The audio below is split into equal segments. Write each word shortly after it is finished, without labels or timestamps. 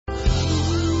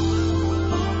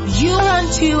You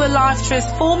want to a life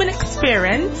transforming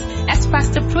experience as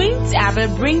Pastor Prince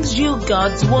Abah brings you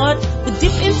God's Word with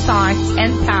deep insights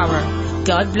and power.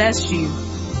 God bless you.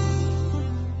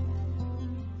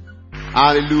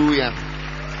 Hallelujah.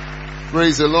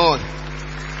 Praise the Lord.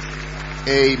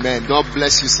 Amen. God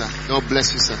bless you, sir. God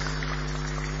bless you, sir.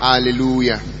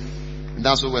 Hallelujah. And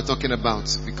that's what we're talking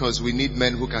about, because we need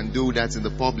men who can do that in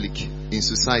the public, in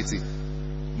society,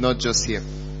 not just here.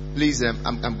 Please,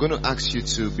 I'm going to ask you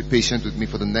to be patient with me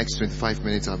for the next 25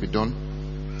 minutes. I'll be done.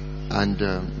 And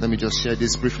let me just share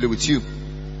this briefly with you.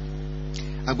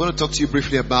 I'm going to talk to you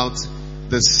briefly about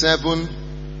the 7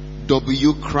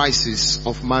 W Crisis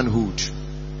of Manhood.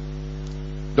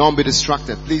 Don't be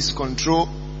distracted. Please control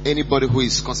anybody who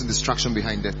is causing distraction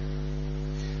behind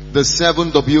them. The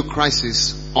 7 W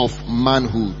Crisis of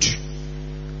Manhood.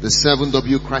 The 7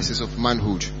 W Crisis of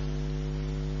Manhood.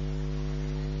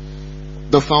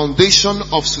 The foundation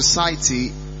of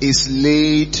society is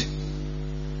laid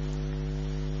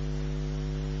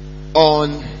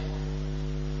on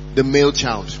the male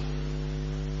child.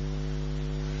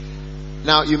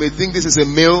 Now, you may think this is a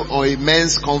male or a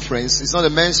men's conference. It's not a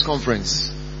men's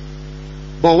conference.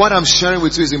 But what I'm sharing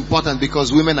with you is important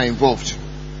because women are involved.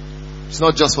 It's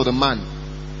not just for the man.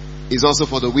 It's also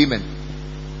for the women.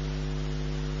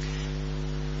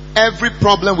 Every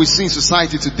problem we see in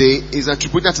society today is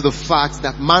attributed to the fact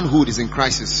that manhood is in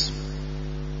crisis.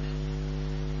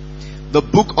 The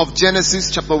book of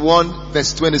Genesis chapter 1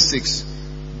 verse 26.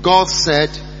 God said,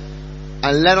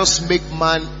 and let us make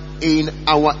man in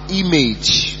our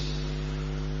image,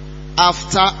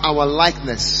 after our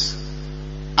likeness,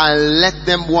 and let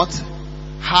them what?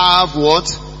 Have what?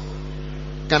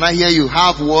 Can I hear you?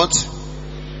 Have what?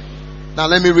 Now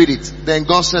let me read it. Then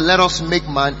God said, let us make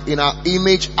man in our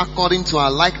image according to our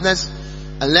likeness,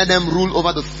 and let them rule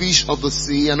over the fish of the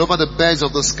sea, and over the birds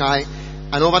of the sky,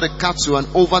 and over the cattle, and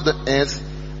over the earth,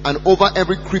 and over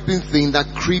every creeping thing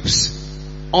that creeps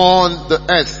on the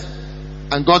earth.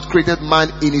 And God created man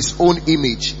in his own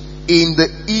image. In the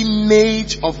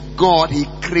image of God he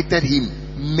created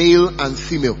him, male and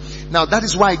female. Now that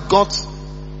is why I got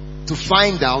to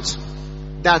find out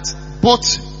that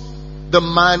both the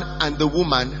man and the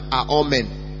woman are all men.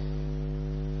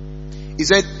 He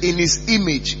said in his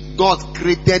image God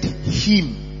created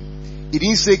him. He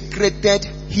didn't say created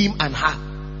him and her.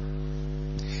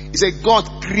 He said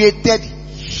God created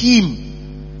him,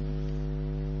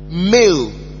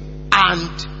 male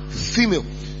and female.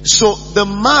 So the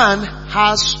man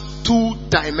has 2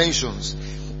 dimensions.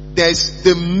 There's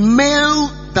the male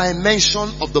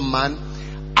dimension of the man,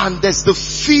 and there's the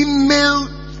female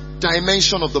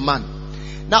dimension of the man.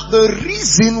 Now the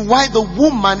reason why the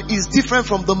woman is different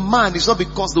from the man is not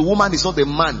because the woman is not a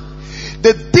man.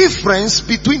 The difference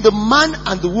between the man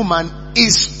and the woman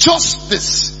is just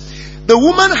this. The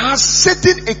woman has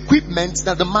certain equipment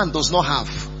that the man does not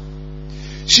have.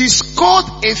 She's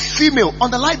called a female.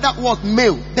 Underline that word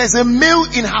male. There's a male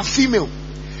in her female.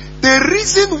 The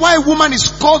reason why woman is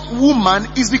called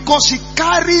woman is because she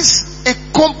carries a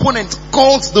component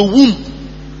called the womb.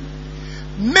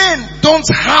 Men don't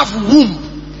have womb.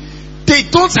 They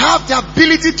don't have the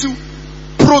ability to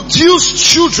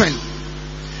produce children.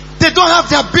 They don't have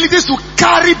the ability to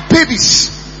carry babies.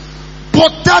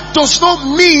 But that does not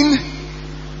mean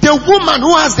the woman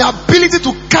who has the ability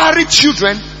to carry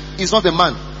children is not a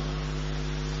man.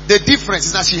 The difference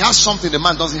is that she has something the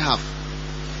man doesn't have.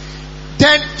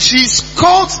 Then she's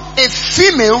called a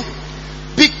female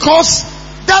because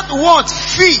that word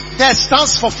 "fe" there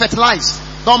stands for fertilize.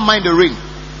 Don't mind the ring.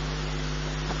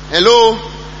 Hello?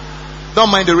 Don't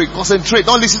mind the ring. Concentrate.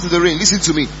 Don't listen to the ring. Listen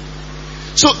to me.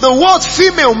 So the word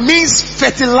female means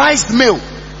fertilized male.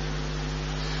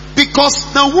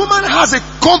 Because the woman has a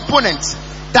component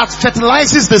that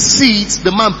fertilizes the seeds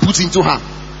the man puts into her.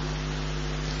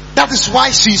 That is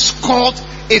why she's called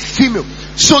a female.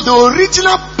 So the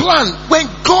original plan, when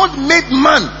God made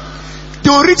man,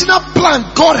 the original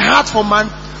plan God had for man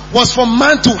was for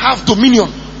man to have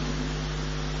dominion.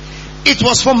 It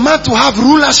was for man to have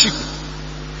rulership.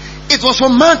 It was for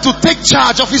man to take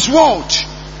charge of his world.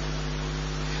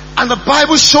 And the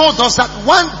Bible showed us that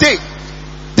one day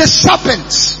the serpent,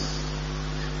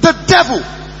 the devil,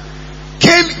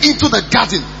 came into the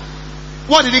garden.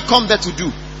 What did he come there to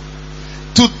do?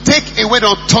 To take away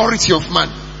the authority of man.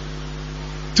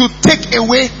 To take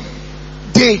away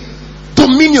the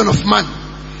dominion of man.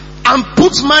 And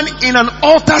put man in an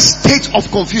utter state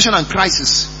of confusion and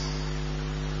crisis.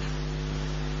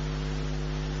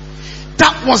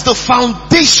 That was the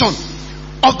foundation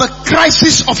of the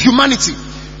crisis of humanity.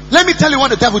 Let me tell you what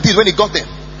the devil did when he got there.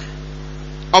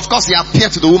 Of course, he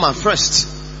appeared to the woman first.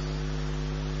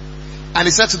 And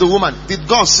he said to the woman, did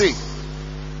God say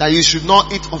that you should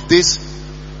not eat of this?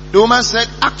 The woman said,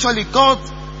 actually God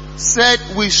said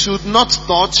we should not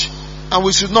touch and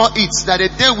we should not eat, that the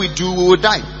day we do, we will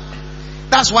die.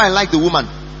 That's why I like the woman.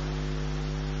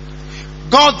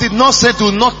 God did not say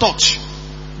do not touch.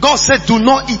 God said do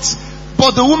not eat.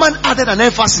 But the woman added an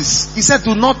emphasis. He said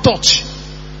do not touch.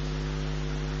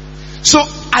 So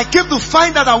I came to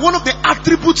find out that one of the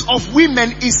attributes of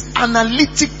women is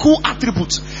analytical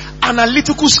attributes,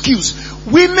 analytical skills.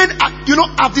 Women are,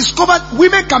 I've discovered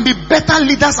women can be better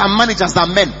leaders and managers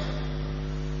than men.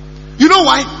 You know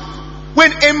why?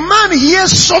 When a man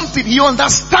hears something, he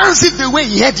understands it the way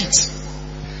he heard it.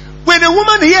 When a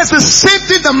woman hears the same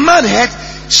thing the man heard,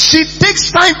 she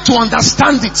takes time to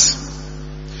understand it.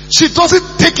 She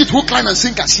doesn't take it hook, line and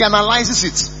sinker. She analyzes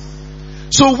it.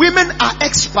 So women are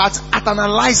experts at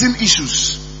analyzing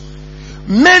issues.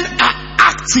 Men are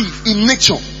active in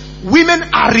nature. Women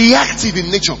are reactive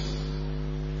in nature.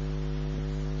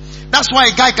 That's why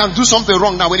a guy can do something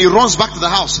wrong now when he runs back to the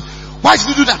house. Why did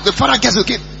you do that? The father gets the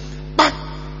kid. Bang!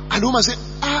 And the woman said,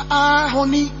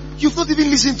 honey, you've not even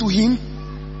listened to him.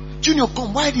 Junior,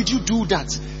 come, why did you do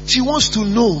that? She wants to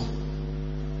know.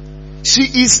 She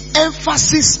is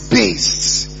emphasis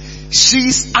based. She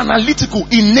is analytical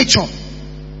in nature.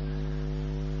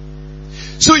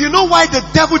 So you know why the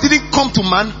devil didn't come to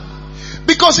man?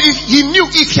 Because if he knew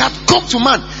if he had come to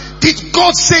man, did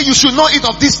God say you should not eat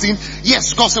of this thing?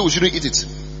 Yes, God said we shouldn't eat it.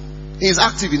 He is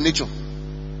active in nature.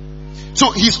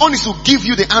 So his own is to give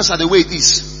you the answer the way it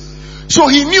is. So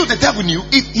he knew, the devil knew,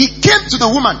 if he came to the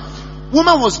woman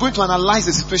was going to analyze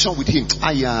the situation with him.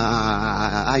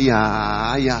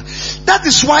 That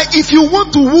is why if you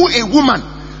want to woo a woman,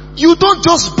 you don't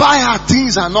just buy her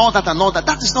things and all that and all that.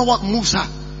 That is not what moves her.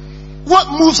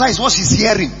 What moves her is what she's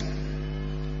hearing.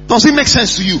 Does it make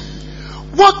sense to you?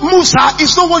 What moves her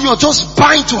is not what you're just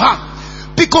buying to her.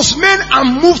 Because men are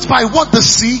moved by what they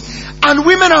see and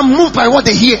women are moved by what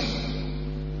they hear.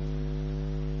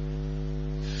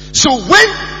 So when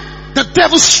the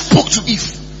devil spoke to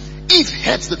Eve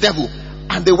heard the devil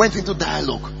and they went into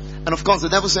dialogue. And of course the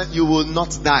devil said, you will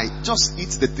not die. Just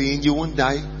eat the thing, you won't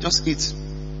die. Just eat.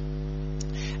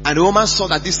 And the woman saw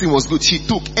that this thing was good. She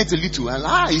ate a little,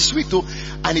 and it's sweet too.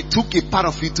 And he took a part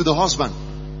of it to the husband.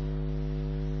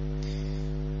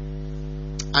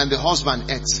 And the husband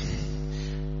ate.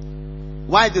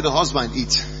 Why did the husband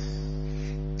eat?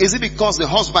 Is it because the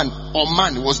husband or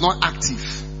man was not active?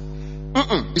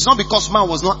 It's not because man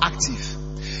was not active.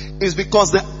 It's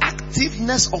because the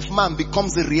activeness of man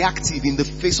becomes the reactive in the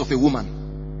face of a woman.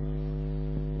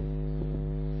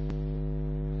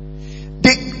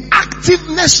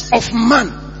 Activeness of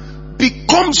man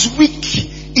becomes weak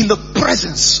in the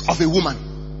presence of a woman.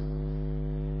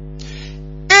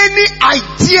 Any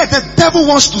idea the devil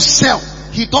wants to sell,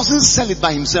 he doesn't sell it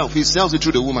by himself. He sells it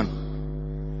through the woman.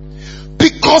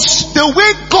 Because the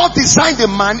way God designed a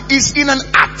man is in an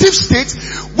active state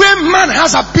where man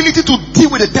has ability to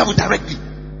deal with the devil directly.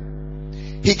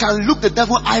 He can look the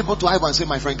devil eyeball to eyeball and say,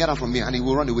 my friend, get out from me, and he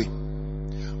will run away.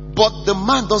 But the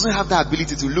man doesn't have the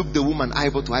ability to look the woman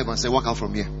eyeball to eyeball and say, walk out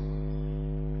from here.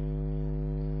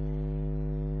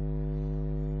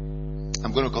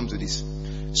 I'm going to come to this.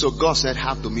 So God said,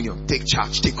 have dominion, take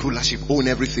charge, take rulership, own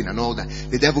everything and all that.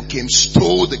 The devil came,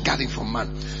 stole the garden from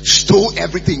man, stole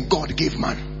everything God gave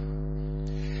man.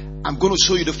 I'm going to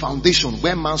show you the foundation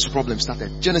where man's problem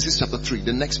started. Genesis chapter 3,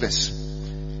 the next verse.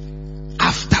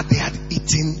 After they had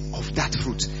eaten of that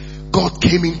fruit, God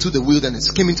came into the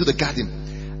wilderness, came into the garden.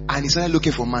 And he started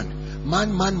looking for man.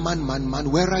 Man,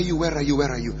 where are you?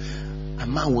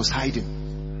 And man was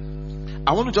hiding.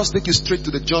 I want to just take you straight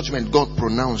to the judgment God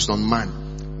pronounced on man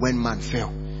when man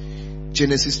fell.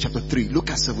 Genesis chapter 3,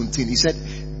 look at 17. He said,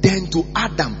 then to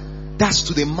Adam, that's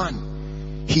to the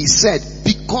man, he said,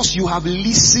 because you have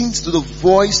listened to the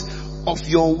voice of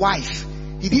your wife.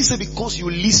 He didn't say because you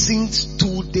listened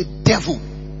to the devil.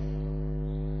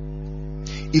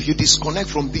 If you disconnect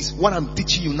from this, what I'm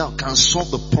teaching you now can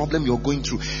solve the problem you're going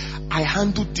through. I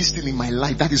handled this thing in my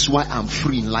life. That is why I'm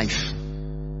free in life.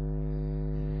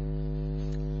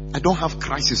 I don't have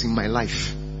crisis in my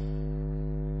life.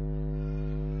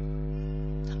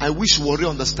 I wish Warrior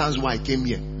understands why I came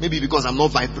here. Maybe because I'm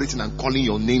not vibrating and calling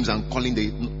your names and calling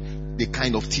the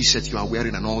kind of t-shirt you are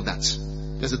wearing and all that.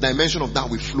 There's a dimension of that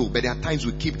we flow, but there are times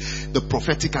we keep the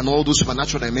prophetic and all those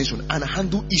supernatural dimensions and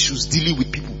handle issues dealing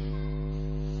with people.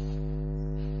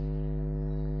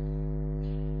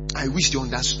 I wish they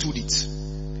understood it.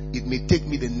 It may take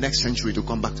me the next century to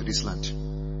come back to this land,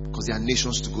 because there are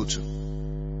nations to go to.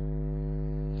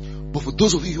 But for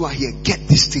those of you who are here, get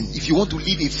this thing. If you want to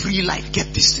live a free life,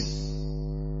 get this thing.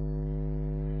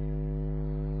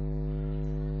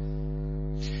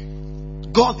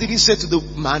 God didn't say to the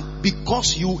man,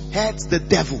 because you heard the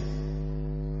devil.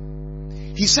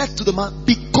 He said to the man,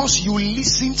 because you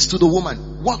listened to the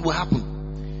woman, what will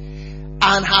happen?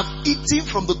 And have eaten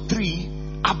from the tree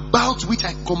about which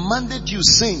I commanded you,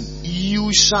 saying,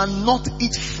 you shall not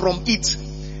eat from it.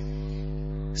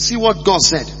 See what God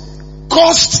said.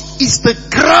 Cursed is the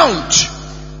ground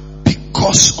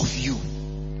because of you.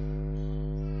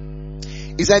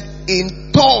 He said,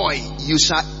 in toil you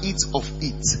shall eat of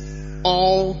it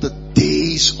all the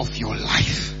days of your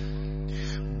life.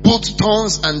 Both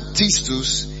thorns and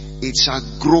thistles it shall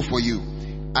grow for you,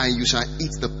 and you shall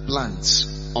eat the plants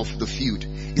of the field.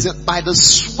 He said, by the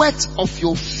sweat of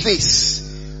your face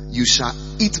you shall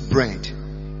eat bread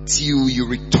till you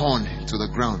return to the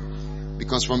ground,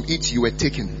 because from it you were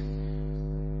taken,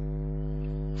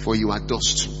 for you are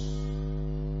dust.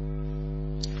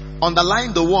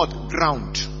 Underline the word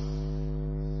ground.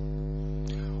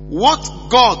 What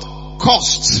God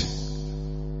caused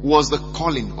was the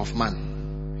calling of man.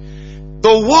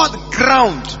 The word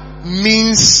ground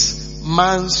means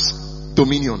man's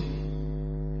dominion.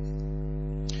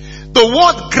 The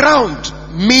word ground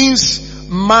means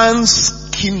man's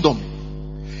kingdom.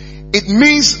 It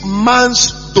means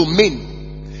man's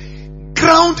domain.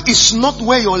 Ground is not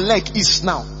where your leg is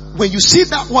now. When you see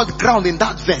that word ground in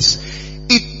that verse,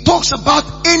 it talks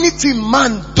about anything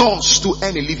man does to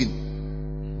earn a living.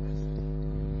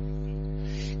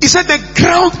 He said the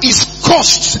ground is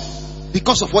cursed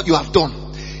because of what you have done.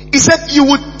 He said you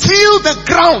would till the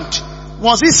ground.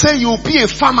 Was he saying you will be a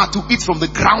farmer to eat from the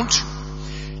ground?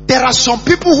 There are some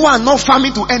people who are not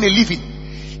farming to earn a living.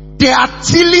 They are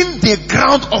tilling the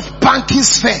ground of banking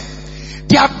sphere.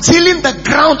 They are tilling the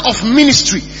ground of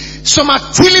ministry. Some are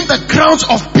tilling the ground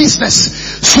of business.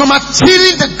 Some are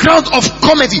tilling the ground of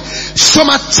comedy. Some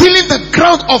are tilling the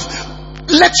ground of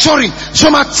lecturing.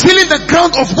 Some are tilling the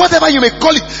ground of whatever you may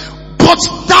call it. But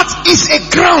that is a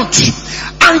ground.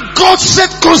 And God said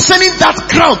concerning that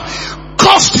ground,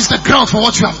 cost is the ground for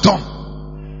what you have done.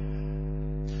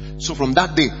 So from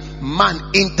that day, man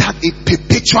entered a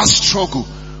perpetual struggle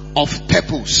of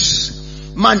purpose.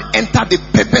 Man entered a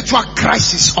perpetual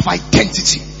crisis of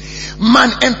identity.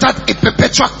 Man entered a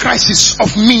perpetual crisis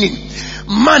of meaning.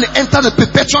 Man entered a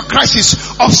perpetual crisis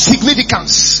of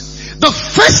significance. The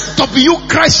first W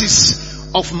crisis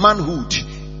of manhood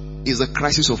is a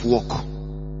crisis of work.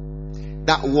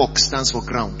 That work stands for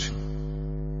ground.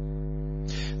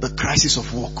 The crisis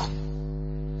of work.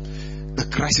 The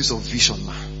crisis of vision,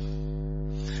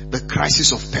 man. The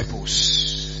crisis of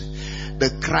purpose. The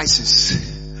crisis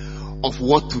of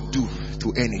what to do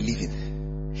to earn a living.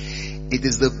 It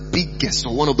is the biggest,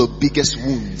 or one of the biggest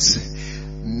wounds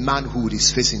manhood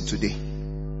is facing today.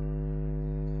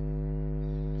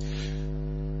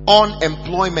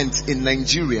 Unemployment in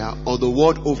Nigeria or the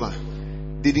world over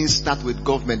didn't start with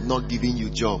government not giving you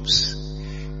jobs.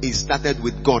 It started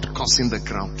with God cursing the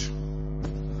ground.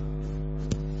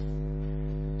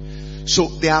 So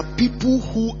there are people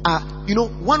who are,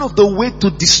 one of the ways to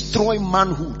destroy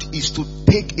manhood is to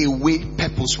take away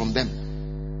purpose from them.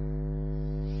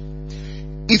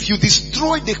 If you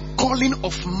destroy the calling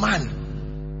of man,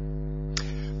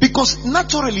 because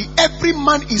naturally every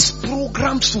man is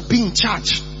programmed to be in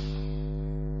charge.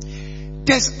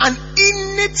 There's an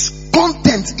innate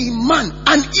content in man,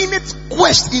 an innate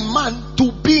quest in man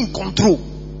to be in control.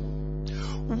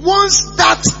 Once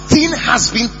that thing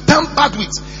has been tampered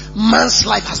with, man's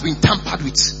life has been tampered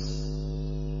with.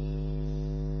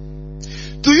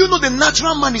 Do you know the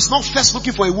natural man is not first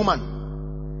looking for a woman?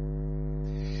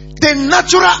 The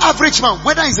natural average man,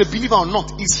 whether he's a believer or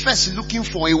not, is first looking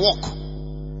for a walk.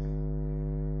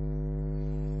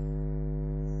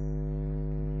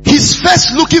 He's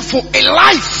first looking for a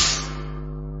life.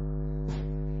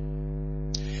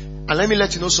 And let me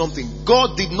let you know something.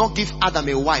 God did not give Adam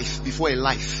a wife before a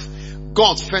life.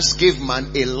 God first gave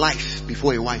man a life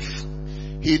before a wife.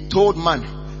 He told man,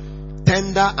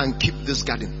 tender and keep this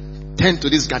garden. Tend to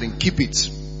this garden, keep it.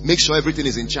 Make sure everything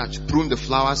is in charge. Prune the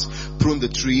flowers, prune the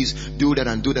trees, do that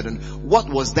and do that. And what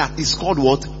was that? It's called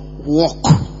what? Walk.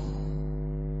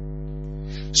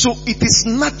 So it is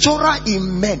natural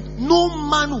in men. No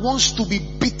man wants to be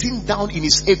beaten down in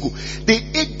his ego. The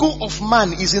ego of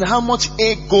man is in how much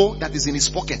ego that is in his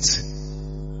pocket.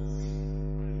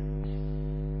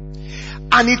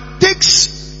 And it takes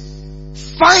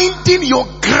finding your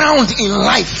ground in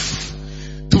life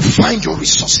to find your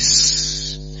resources.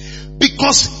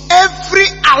 Because every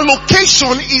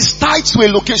allocation is tied to a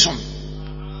location.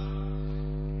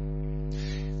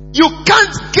 You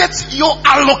can't get your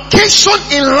allocation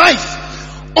in life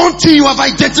until you have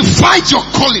identified your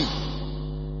calling.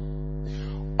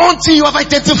 until you have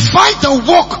identified the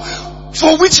work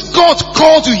for which God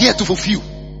called you here to fulfill.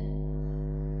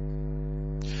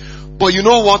 But you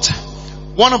know what?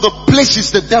 One of the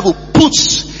places the devil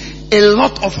puts a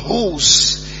lot of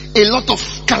holes, a lot of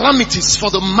calamities for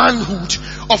the manhood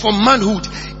of a manhood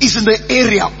is in the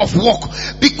area of work.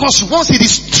 Because once he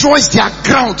destroys their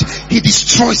ground, he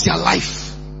destroys their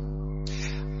life.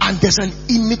 And there's an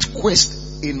innate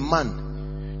quest in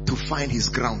man to find his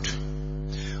ground.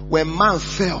 When man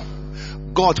fell,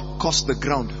 God cursed the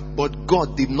ground, but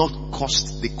God did not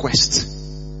curse the quest.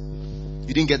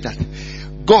 You didn't get that?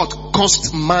 God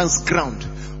cursed man's ground,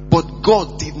 but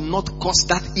God did not curse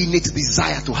that innate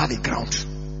desire to have a ground.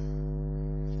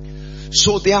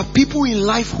 So there are people in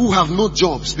life who have no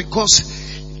jobs because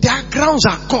their grounds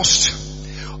are cursed.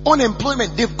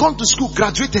 Unemployment, they've gone to school,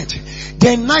 graduated.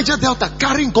 They're in Niger Delta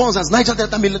carrying guns as Niger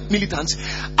Delta militants.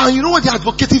 And you know what they're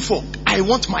advocating for? I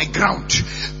want my ground.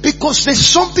 Because there's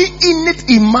something innate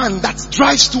in man that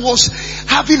drives towards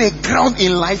having a ground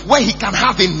in life where he can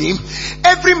have a name.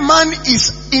 Every man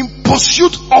is in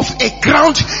pursuit of a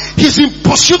ground. He's in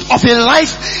pursuit of a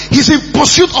life. He's in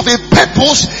pursuit of a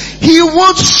purpose. He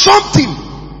wants something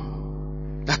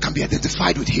that can be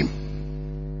identified with him.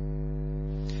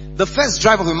 The first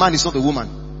drive of a man is not a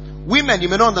woman. Women, you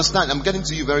may not understand. I'm getting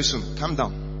to you very soon. Calm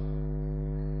down.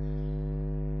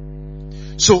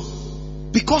 So,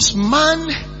 because man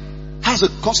has a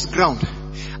cursed ground,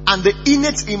 and the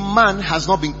innate in man has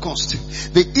not been cursed,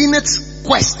 the innate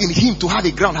quest in him to have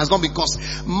a ground has not been cursed,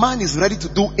 man is ready to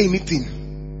do anything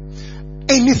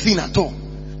at all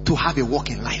to have a walk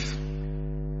in life.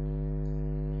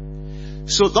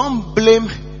 So don't blame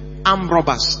armed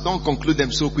robbers. Don't conclude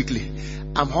them so quickly.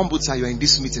 I'm humbled that you are in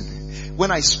this meeting.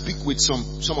 When I speak with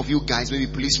some of you guys, maybe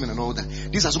policemen and all that,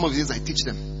 these are some of the things I teach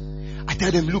them. I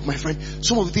tell them, look my friend,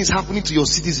 some of the things happening to your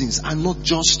citizens are not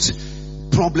just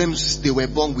problems they were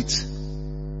born with.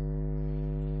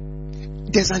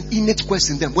 There's an innate quest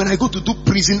in them. When I go to do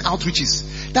prison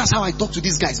outreaches, that's how I talk to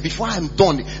these guys. Before I'm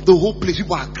done, the whole place,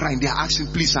 people are crying. They are asking,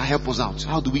 please sir, help us out.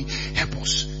 How do we help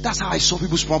us? That's how I solve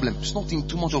people's problems. It's nothing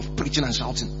too much of preaching and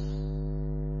shouting.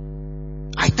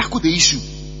 I tackle the issue.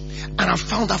 And I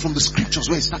found out from the scriptures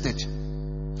where it started.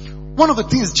 One of the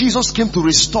things Jesus came to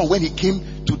restore when he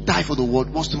came to die for the world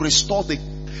was to restore the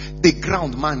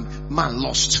ground man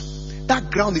lost.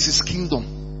 That ground is his kingdom.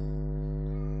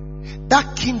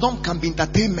 That kingdom can be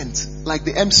entertainment, like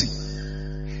the MC.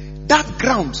 That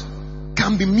ground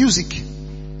can be music.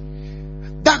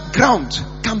 That ground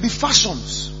can be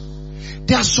fashions.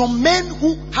 There are some men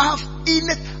who have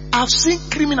I've seen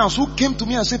criminals who came to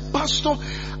me and said, Pastor,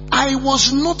 I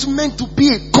was not meant to be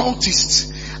a cultist.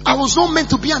 I was not meant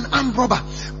to be an armed robber.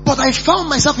 But I found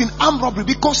myself in armed robbery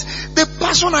because the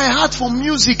passion I had for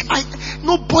music,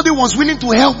 nobody was willing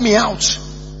to help me out.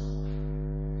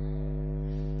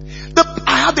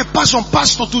 I had the passion,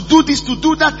 pastor, to do this, to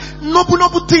do that.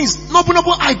 Noble things,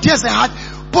 noble ideas I had.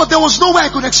 But there was no way I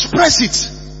could express it.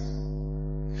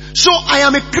 So I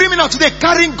am a criminal today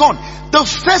carrying gun. The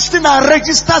first thing that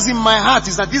registers in my heart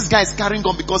is that this guy is carrying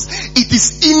gun because it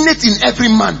is innate in every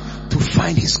man to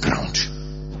find his ground.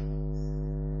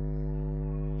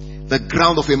 The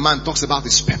ground of a man talks about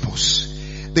his purpose.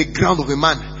 The ground of a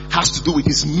man has to do with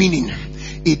his meaning.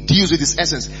 It deals with his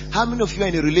essence. How many of you are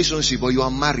in a relationship or you are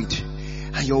married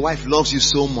and your wife loves you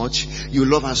so much, you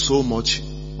love her so much,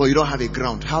 but you don't have a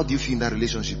ground? How do you feel in that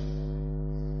relationship?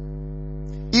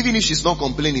 Even if she's not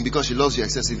complaining because she loves you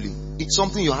excessively, it's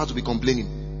something you have to be complaining.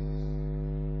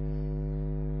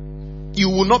 You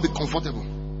will not be comfortable.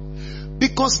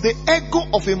 Because the ego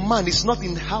of a man is not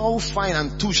in how fine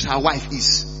and touched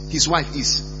his wife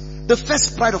is. The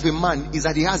first pride of a man is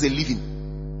that he has a living.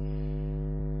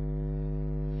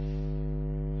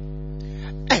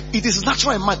 It is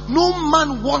natural in man. No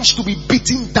man wants to be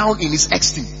beaten down in his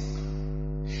esteem.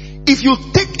 If you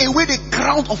take away the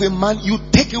crown of a man, you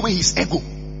take away his ego.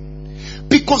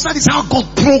 Because that is how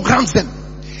God programs them.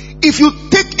 If you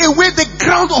take away the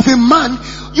ground of a man,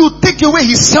 you take away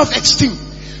his self-esteem.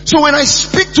 So when I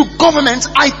speak to government,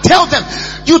 I tell them,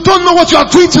 you don't know what you are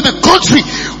doing to the country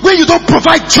when you don't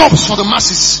provide jobs for the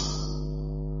masses.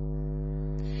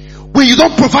 When you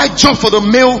don't provide jobs for the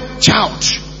male child,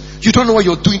 you don't know what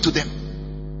you're doing to them.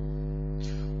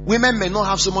 Women may not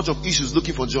have so much of issues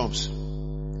looking for jobs.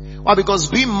 Why? Because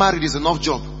being married is enough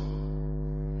job.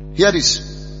 Hear this.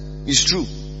 It's true.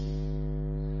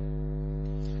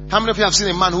 How many of you have seen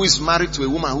a man who is married to a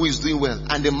woman who is doing well,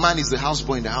 and the man is the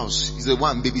houseboy in the house? He's the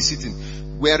one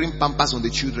babysitting, wearing pampers on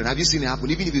the children. Have you seen it happen?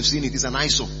 Even if you've seen it, it's an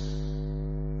eyesore.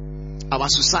 Our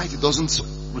society doesn't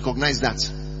recognize that.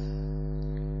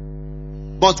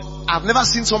 But I've never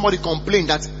seen somebody complain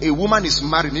that a woman is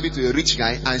married maybe to a rich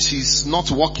guy and she's not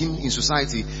working in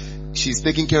society. She's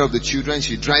taking care of the children,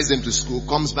 she drives them to school,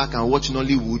 comes back and watch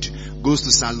Nollywood, goes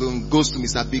to salon, goes to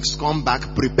Mr. Biggs, come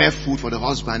back, prepare food for the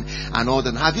husband and all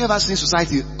that. Have you ever seen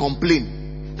society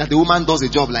complain that the woman does a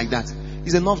job like that?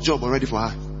 It's enough job already for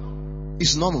her.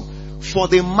 It's normal. For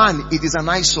the man, it is an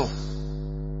eyesore.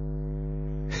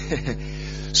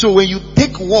 So when you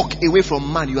take work away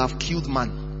from man, you have killed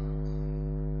man.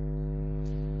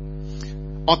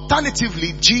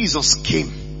 Alternatively, Jesus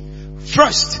came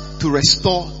first to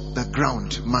restore the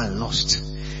ground man lost,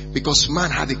 because man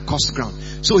had a cursed ground.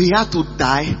 So he had to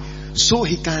die so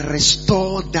he can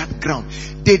restore that ground.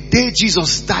 The day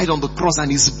Jesus died on the cross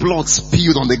and his blood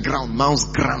spilled on the ground, man's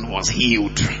ground was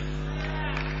healed.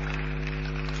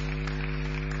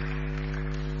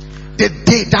 The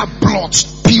day that blood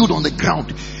spilled on the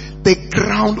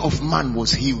ground of man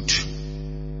was healed.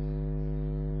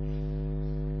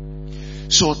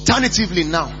 So alternatively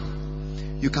now,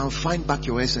 you can find back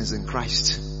your essence in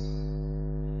Christ.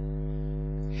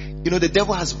 You know, the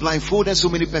devil has blindfolded so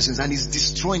many persons and is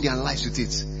destroying their lives with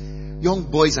it. Young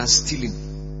boys are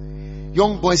stealing.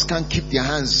 Young boys can't keep their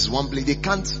hands one place. They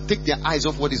can't take their eyes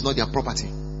off what is not their property.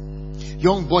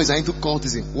 Young boys are into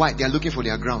cultism. Why? They are looking for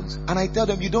their ground. And I tell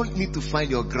them, you don't need to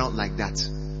find your ground like that.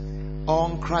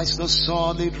 On Christ the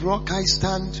solid rock I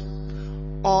stand.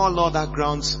 All other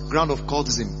ground of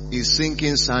cultism is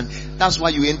sinking sand. That's why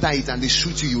you enter it and they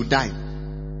shoot you, you die.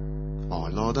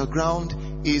 All other ground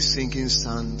is sinking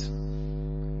sand.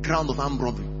 Ground of armed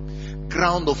robbery,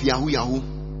 ground of yahoo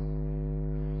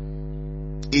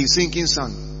is sinking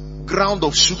sand. Ground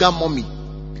of sugar mommy,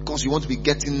 because you want to be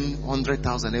getting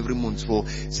 100,000 every month for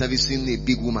servicing a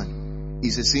big woman,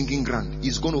 is a sinking ground.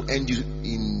 It's going to end you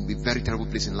in a very terrible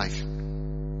place in life.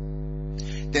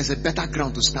 There's a better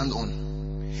ground to stand on.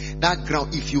 That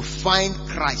ground, if you find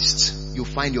Christ, you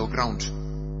find your ground.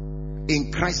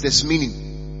 In Christ there's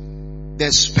meaning,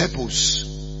 there's purpose.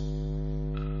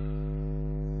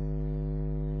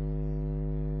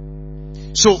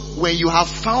 So when you have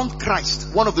found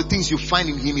Christ, one of the things you find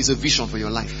in him is a vision for your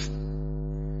life.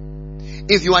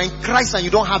 If you are in Christ and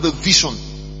you don't have a vision,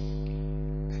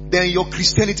 then your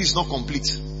Christianity is not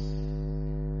complete.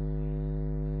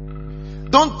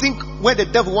 Don't think where the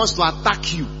devil wants to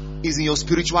attack you is in your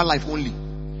spiritual life only.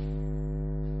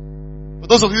 For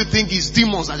those of you who think it's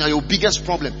demons that are your biggest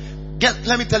problem,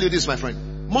 let me tell you this, my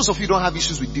friend. Most of you don't have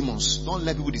issues with demons. Don't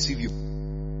let people deceive you.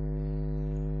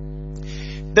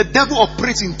 The devil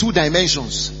operates in two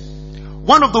dimensions.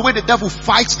 One of the way the devil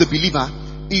fights the believer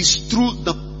is through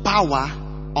the power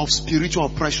of spiritual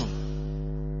oppression.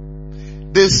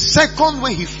 The second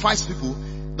way he fights people,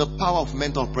 the power of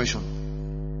mental oppression.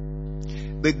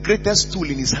 The greatest tool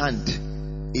in his hand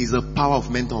is the power of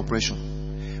mental oppression,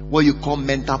 what you call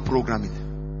mental programming.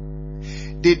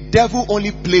 The devil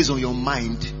only plays on your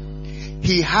mind.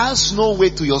 He has no way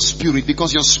to your spirit,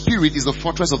 because your spirit is the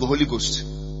fortress of the Holy Ghost.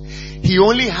 He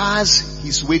only has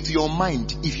his way to your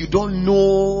mind if you don't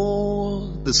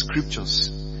know the scriptures.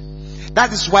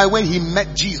 That is why when he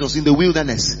met Jesus in the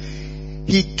wilderness,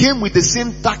 he came with the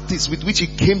same tactics with which he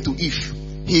came to Eve.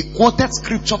 He quoted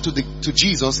scripture to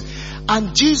Jesus,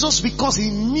 and Jesus, because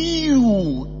he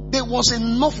knew there was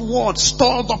enough words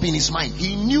stored up in his mind,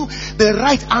 he knew the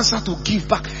right answer to give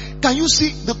back. Can you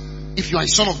see if you are a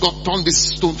son of God, turn this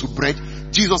stone to bread?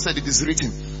 Jesus said it is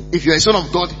written. If you are a son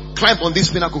of God, climb on this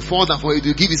pinnacle, fall down, for it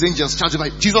will give his angels charge over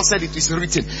it. Jesus said it is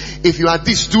written. If you are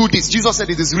this, do this. Jesus said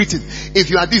it is written. If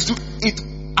you are this, do it.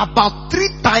 About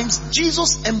 3 times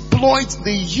Jesus employed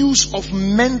the use of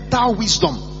mental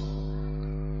wisdom.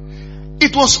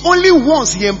 It was only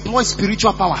once he employed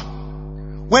spiritual power.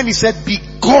 When he said, "Be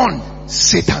gone,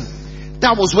 Satan."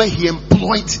 That was where he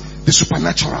employed the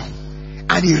supernatural.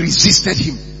 And he resisted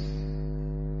him.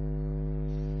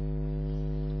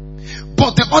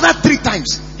 But the other 3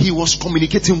 times, he was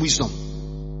communicating wisdom.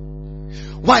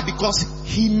 Why? Because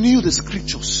he knew the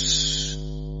scriptures.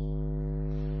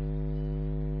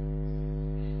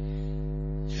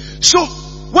 So,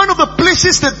 one of the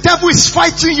places the devil is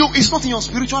fighting you is not in your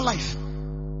spiritual life.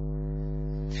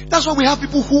 That's why we have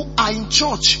people who are in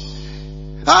church.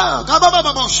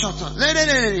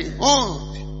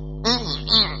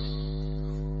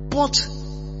 But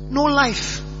no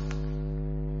life.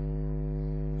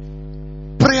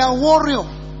 Prayer warrior.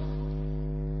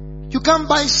 You can't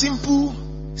buy simple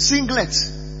singlet.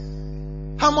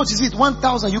 How much is it?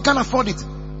 1,000. You can't afford it.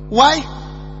 Why?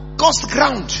 Cost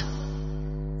ground.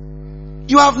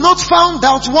 You have not found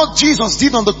out what Jesus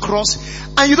did on the cross,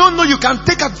 and you don't know you can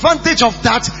take advantage of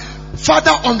that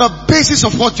Father, on the basis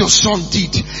of what your son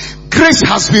did, grace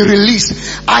has been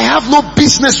released. I have no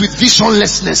business with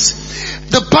visionlessness.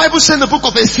 The Bible says in the book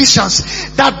of Ephesians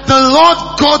that the Lord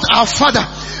God our Father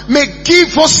may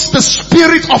give us the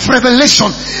spirit of revelation,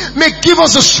 may give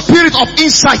us the spirit of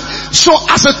insight. So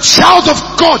as a child of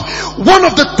God, one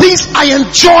of the things I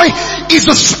enjoy is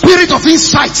the spirit of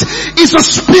insight, is the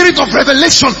spirit of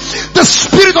revelation. The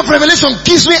spirit of revelation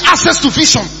gives me access to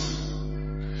vision.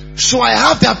 So I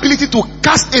have the ability to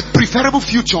cast a preferable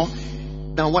future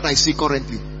than what I see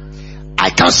currently.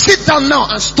 I can sit down now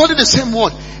and study the same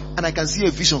word, and I can see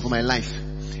a vision for my life.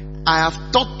 I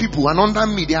have taught people, and under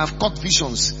me they have caught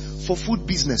visions for food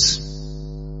business,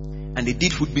 and they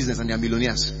did food business and they are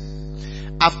millionaires.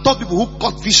 I've taught people who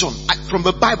caught vision from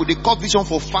the Bible. They caught vision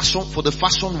for fashion, for the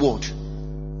fashion world.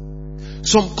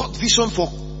 Some caught vision for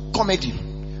comedy,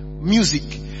 music.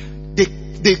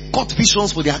 They caught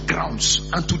visions for their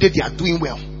grounds, and today they are doing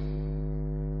well.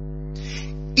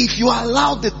 If you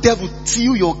allow the devil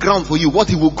till your ground for you, what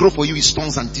he will grow for you is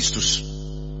thorns and thistles.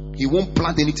 He won't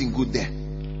plant anything good there.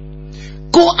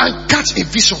 Go and catch a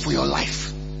vision for your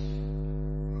life.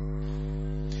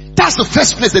 That's the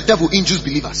first place the devil injures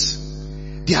believers.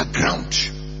 Their ground.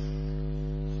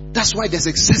 That's why there's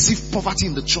excessive poverty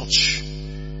in the church.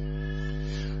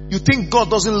 You think God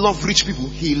doesn't love rich people?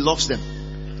 He loves them.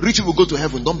 Rich people go to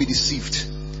heaven. Don't be deceived.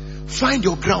 Find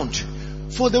your ground.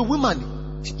 For the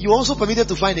woman, you're also permitted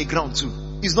to find a ground too.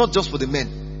 It's not just for the men.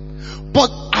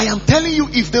 But I am telling you,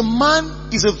 if the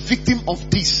man is a victim of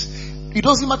this, it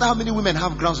doesn't matter how many women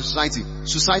have grounds in society.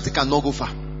 Society cannot go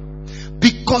far.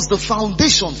 Because the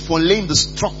foundation for laying the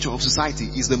structure of society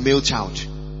is the male child.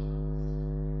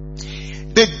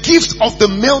 The gift of the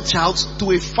male child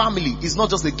to a family is not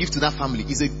just a gift to that family,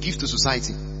 it's a gift to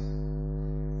society.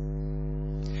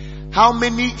 How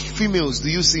many females do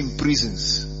you see in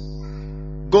prisons?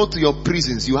 Go to your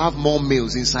prisons, you have more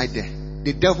males inside there.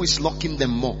 The devil is locking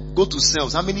them more. Go to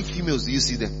cells, how many females do you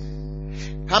see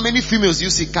them? How many females do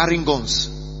you see carrying guns?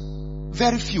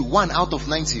 Very few, 1 out of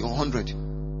 90 or 100.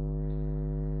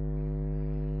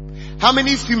 How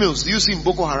many females do you see in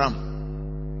Boko Haram?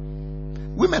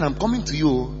 Women, I'm coming to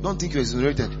you. Don't think you're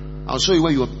exonerated. I'll show you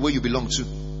where you belong to.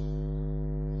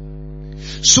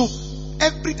 So,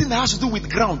 everything that has to do with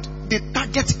ground, the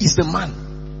target is the man.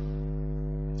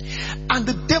 And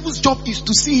the devil's job is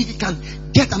to see if he can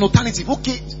get an alternative.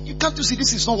 Okay, you can't see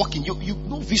this is not working. You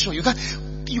no vision. You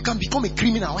can become a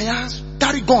criminal. Oh yeah,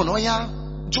 carry gun. Oh yeah,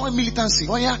 join militancy.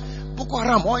 Oh yeah, Boko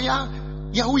Haram. Oh yeah,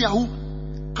 Yahoo.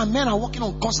 And men are walking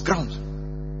on God's ground.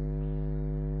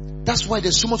 That's why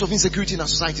there's so much of insecurity in our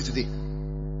society today.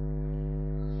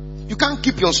 You can't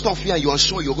keep your stuff here. You are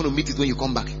sure you're going to meet it when you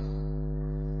come back.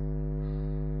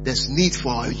 There's need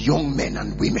for our young men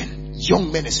and women,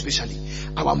 young men especially,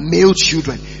 our male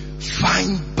children.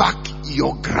 Find back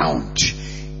your ground.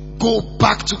 Go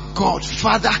back to God.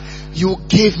 Father, you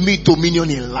gave me dominion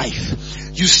in life.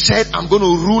 You said I'm going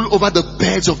to rule over the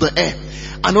birds of the air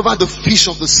and over the fish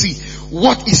of the sea.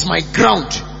 What is my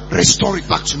ground? Restore it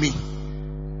back to me.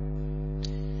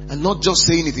 And not just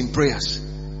saying it in prayers.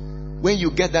 When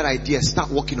you get that idea, start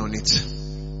working on it.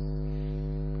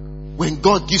 When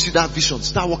God gives you that vision,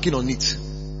 start working on it.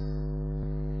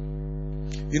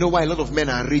 You know why a lot of men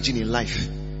are raging in life?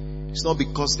 It's not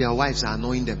because their wives are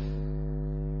annoying them.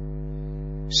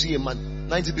 See a man,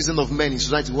 90% of men in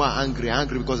society who are angry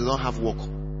because they don't have work.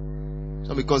 It's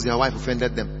not because their wife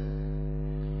offended them.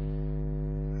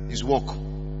 It's work.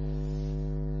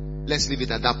 Let's leave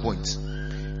it at that point.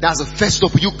 That's the first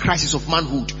W crisis of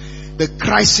manhood. The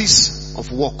crisis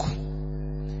of work.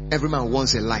 Every man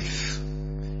wants a life.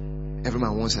 Every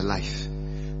man wants a life.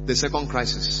 The second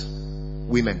crisis,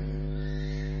 women.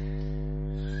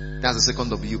 That's the second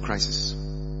W crisis.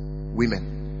 Women.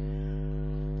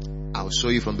 I'll show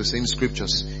you from the same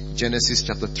scriptures. Genesis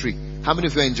chapter 3. How many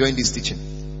of you are enjoying this teaching?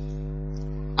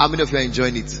 How many of you are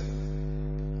enjoying it?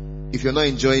 If you're not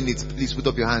enjoying it, please put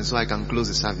up your hands so I can close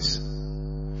the service.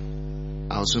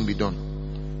 I'll soon be done.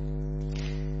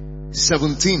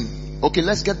 17. Okay,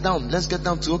 let's get down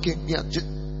to,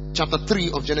 chapter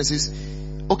 3 of Genesis.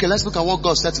 Okay, let's look at what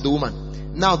God said to the woman.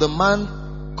 Now the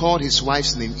man called his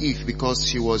wife's name Eve because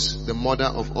she was the mother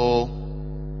of all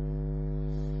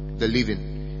the living.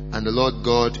 And the Lord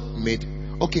God made...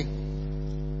 Okay.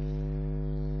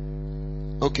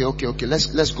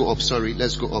 Let's go up. Sorry,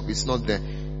 let's go up. It's not there.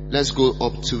 Let's go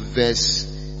up to verse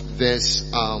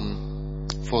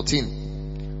 14.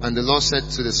 And the Lord said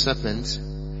to the serpent,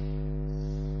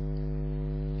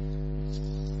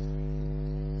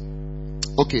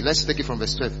 okay, let's take it from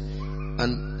verse 12.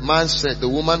 And man said, the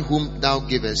woman whom thou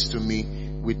gavest to me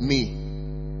with me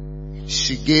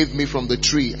She gave me from the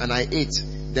tree and I ate.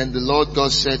 Then the Lord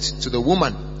God said to the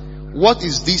woman, what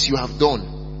is this you have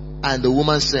done? And the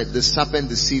woman said, the serpent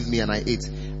deceived me and I ate.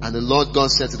 And the Lord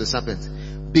God said to the serpent,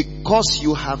 because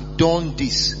you have done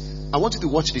this, I want you to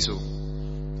watch this.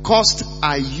 Cursed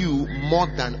are you more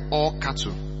than all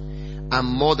cattle and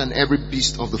more than every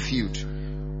beast of the field.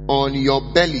 On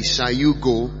your belly shall you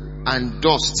go, and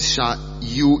dust shall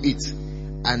you eat,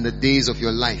 and the days of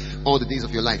your life, all the days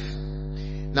of your life.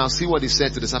 Now see what he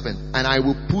said to the serpent. And I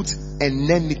will put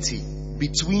enmity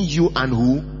between you and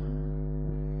who?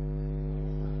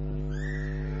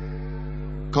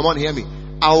 Come on, hear me.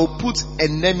 I will put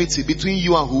enmity between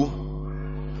you and who?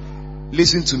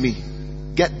 Listen to me.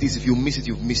 Get this. If you miss it,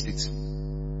 you've missed it.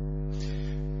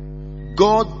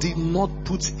 God did not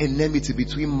put enmity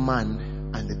between man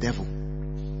and the devil.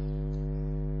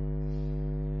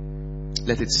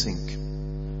 Let it sink.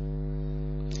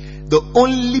 The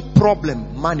only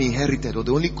problem man inherited, or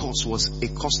the only cause, was a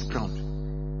cursed ground.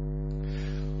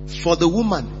 For the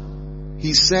woman,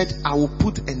 he said, I will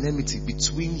put enmity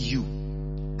between you,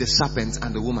 the serpent,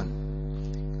 and the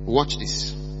woman. Watch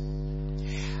this.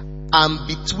 And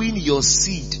between your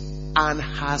seed and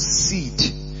her seed.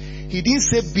 He didn't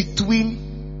say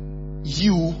between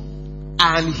you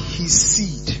and his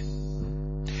seed.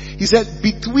 He said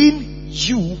between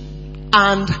you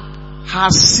and her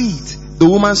seed, the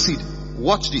woman's seed.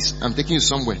 Watch this. I'm taking you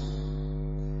somewhere.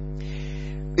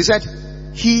 He said,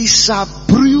 he shall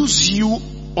bruise you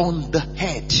on the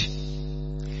head,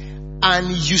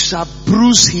 and you shall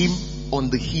bruise him on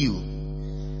the heel.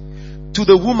 To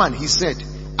the woman, he said,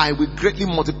 I will greatly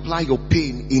multiply your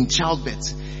pain in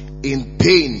childbirth. In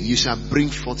pain you shall bring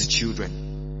forth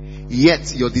children.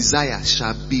 Yet your desire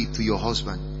shall be to your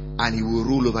husband, and he will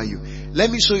rule over you.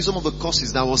 Let me show you some of the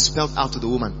curses that was spelled out to the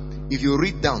woman. If you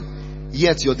read down,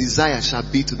 yet your desire shall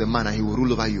be to the man, and he will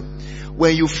rule over you.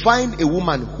 When you find a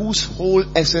woman whose whole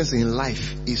essence in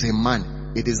life is a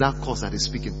man, it is that curse that is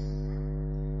speaking.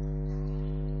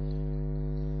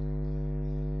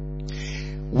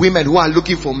 Women who are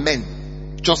looking for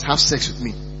men, just have sex with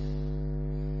me.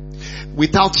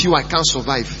 Without you, I can't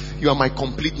survive. You are my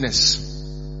completeness.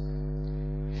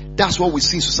 That's what we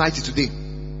see in society today.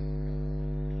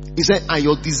 He said, and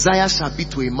your desire shall be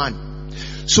to a man.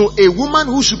 So a woman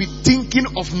who should be thinking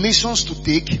of nations to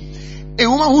take, a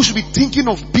woman who should be thinking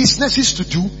of businesses to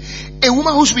do, a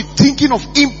woman who should be thinking of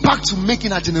impact to make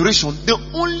in her generation, the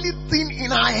only thing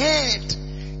in her head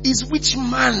is which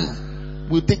man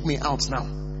will take me out now.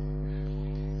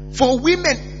 For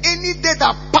women, any day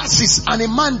that passes and a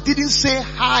man didn't say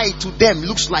hi to them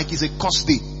looks like it's a cursed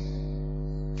day.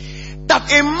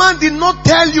 That a man did not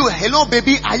tell you, hello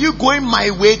baby, are you going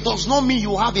my way, does not mean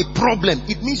you have a problem.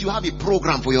 It means you have a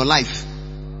program for your life.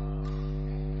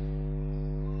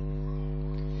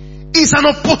 It's an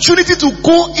opportunity to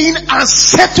go in and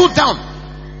settle down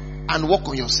and work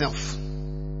on yourself.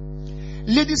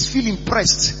 Ladies feel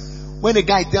impressed when a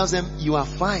guy tells them you are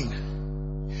fine.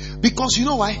 Because you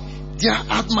know why? Their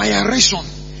admiration,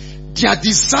 their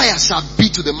desire shall be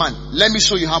to the man. Let me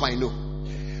show you how I know.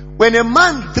 When a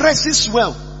man dresses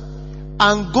well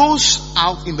and goes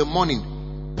out in the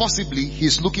morning, possibly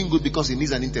he's looking good because he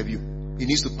needs an interview. He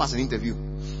needs to pass an interview.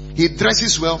 He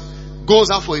dresses well,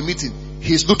 goes out for a meeting.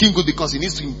 He's looking good because he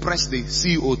needs to impress the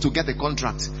CEO to get a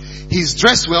contract. He's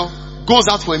dressed well, goes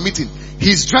out for a meeting.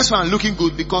 He's dressed well and looking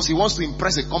good because he wants to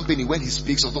impress a company when he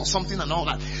speaks or does something and all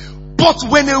that. But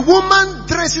when a woman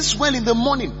dresses well in the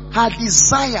morning, her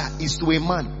desire is to a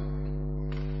man.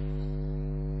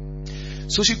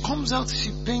 So she comes out,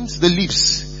 she paints the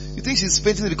lips. You think she's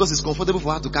painting it because it's comfortable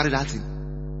for her to carry that thing?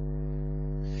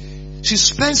 She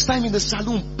spends time in the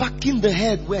salon packing the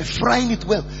head well, frying it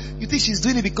well. You think she's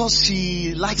doing it because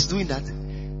she likes doing that?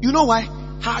 You know why?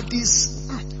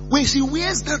 When she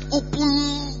wears that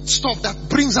open stuff that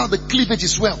brings out the cleavage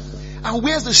as well, and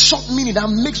wears the short mini that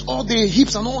makes all the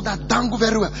hips and all that dangle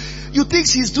very well, you think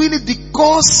she's doing it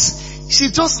because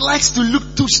she just likes to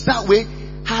look touched that way?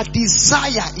 Her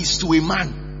desire is to a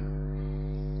man.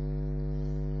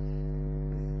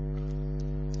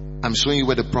 I'm showing you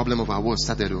where the problem of our world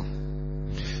started though.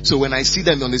 So when I see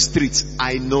them on the streets,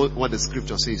 I know what the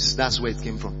scripture says. That's where it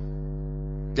came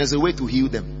from. There's a way to heal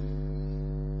them.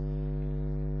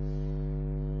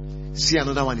 See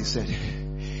another one he said.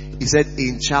 He said,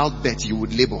 in childbirth you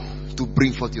would labor to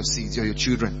bring forth your seeds or your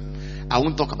children. I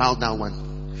won't talk about that one.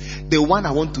 The one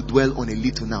I want to dwell on a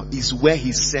little now is where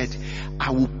he said,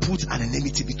 I will put an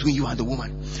enmity between you and the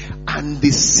woman, and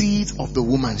the seed of the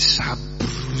woman shall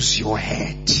bruise your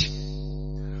head.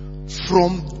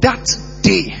 From that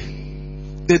day,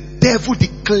 the devil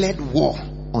declared war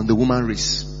on the woman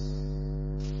race.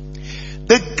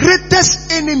 the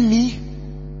greatest enemy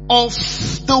of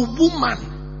the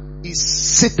woman is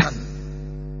Satan.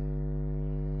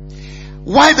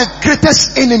 Why the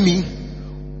greatest enemy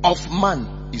of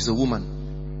man is the woman?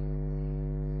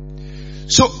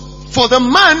 So, for the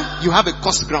man, you have a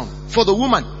cost ground. For the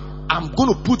woman, I'm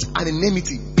going to put an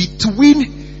enmity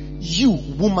between you,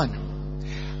 woman,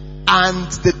 and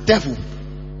the devil.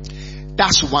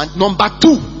 That's one. Number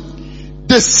two,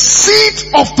 the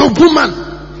seed of the woman.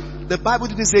 The Bible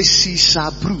didn't say she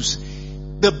shall bruise.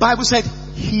 The Bible said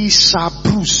he shall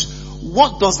bruise.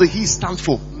 What does the he stand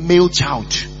for? Male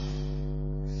child.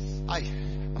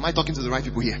 Am I talking to the right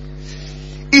people here?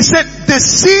 He said the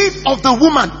seed of the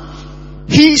woman,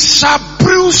 he shall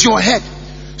bruise your head.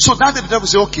 So that the devil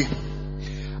say, okay,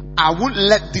 I won't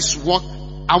let this work.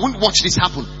 I won't watch this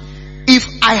happen. If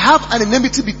I have an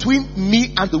enmity between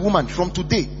me and the woman, from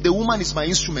today, the woman is my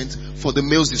instrument for the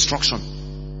male's destruction.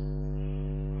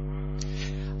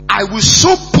 I will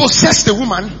so possess the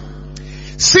woman,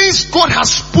 since God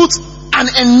has put an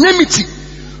enmity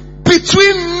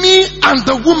between me and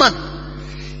the woman,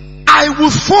 I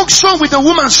will function with the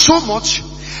woman so much.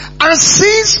 And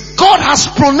since God has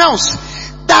pronounced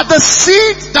that the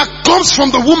seed that comes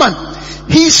from the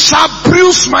woman, he shall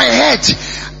bruise my head,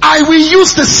 I will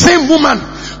use the same woman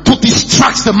to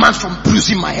distract the man from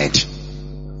bruising my head.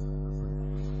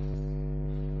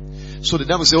 So the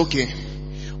devil say, okay,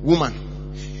 woman,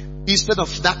 instead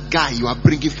of that guy you are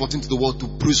bringing forth into the world to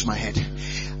bruise my head,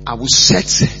 I will set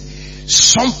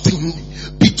something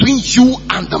between you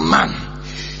and the man,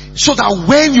 so that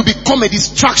when you become a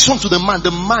distraction to the man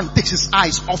takes his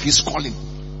eyes off his calling.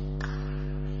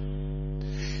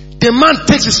 The man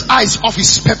takes his eyes off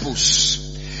his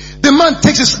purpose. The man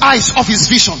takes his eyes off his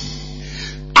vision.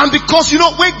 And because,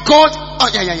 when God,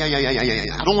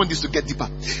 I don't want this to get deeper.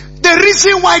 The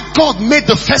reason why God made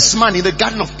the first man in the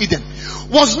Garden of Eden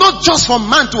was not just for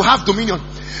man to have dominion.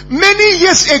 Many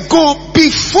years ago,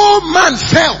 before man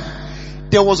fell,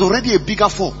 there was already a bigger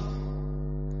fall.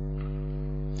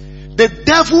 The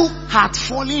devil had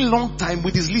fallen long time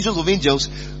with his legions of angels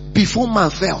before man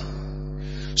fell.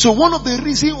 So one of the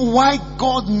reasons why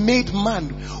God made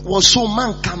man was so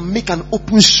man can make an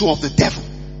open show of the devil.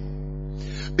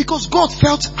 Because God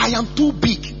felt, I am too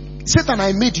big. Satan,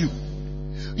 I made you.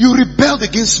 You rebelled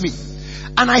against me.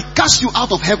 And I cast you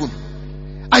out of heaven.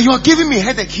 And you are giving me a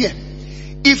headache here.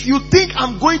 If you think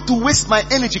I'm going to waste my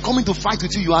energy coming to fight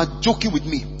with you, you are joking with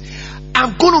me.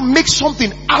 I'm going to make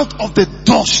something out of the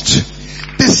dust.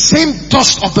 The same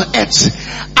dust of the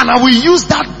earth. And I will use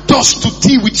that dust to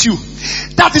deal with you.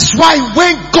 That is why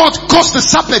when God caused the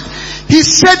serpent, he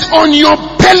said, on your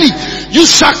belly you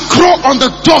shall crawl on the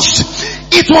dust.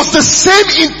 It was the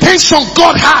same intention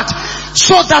God had.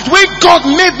 So that when God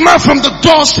made man from the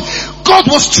dust,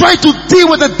 God was trying to deal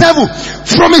with the devil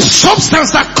from a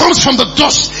substance that comes from the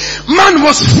dust. Man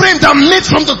was framed and made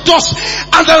from the dust,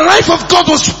 and the life of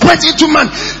God was spread into man,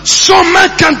 so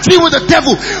man can deal with the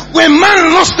devil. When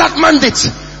man lost that mandate,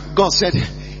 God said,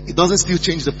 it doesn't still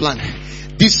change the plan.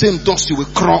 This same dust you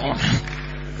will crawl on.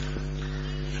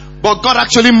 But God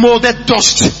actually molded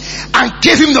dust and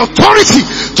gave him the authority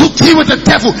to deal with the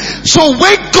devil. So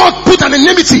when God put an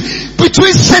enmity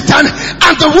between Satan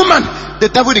and the woman, the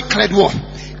devil declared war.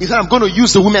 He said, I'm going to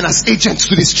use the women as agents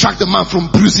to distract the man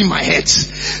from bruising my head.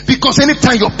 Because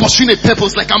anytime you're pursuing a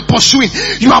purpose like I'm pursuing,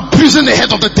 you are bruising the head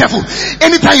of the devil.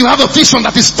 Anytime you have a vision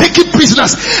that is taking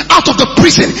prisoners out of the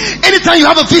prison, anytime you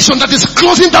have a vision that is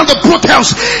closing down the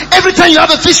brothels, every time you have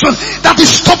a vision that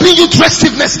is stopping you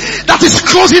restiveness, that is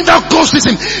closing down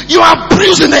ghostism, you are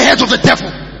bruising the head of the devil.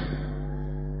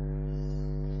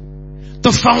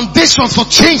 The foundation for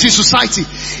change in society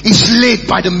is laid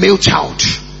by the male child.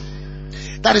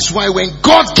 That is why when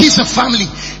God gives a family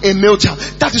a male child,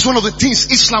 that is one of the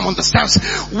things Islam understands.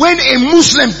 When a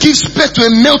Muslim gives birth to a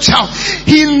male child,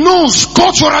 he knows,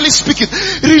 culturally speaking,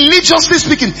 religiously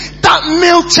speaking, that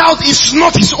male child is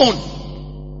not his own.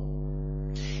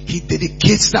 He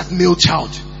dedicates that male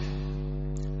child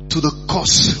to the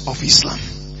cause of Islam.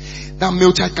 That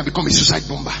male child can become a suicide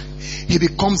bomber. He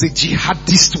becomes a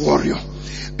jihadist warrior.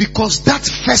 Because that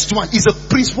first one is a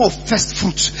principle of first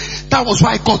fruits. That was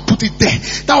why God put it there.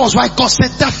 That was why God said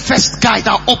that first guy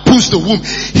that opens the womb,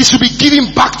 he should be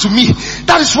given back to me.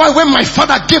 That is why when my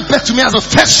father gave birth to me as the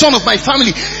first son of my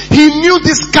family, he knew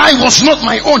this guy was not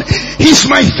my own. He's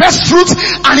my first fruit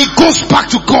and it goes back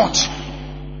to God.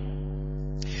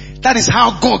 That is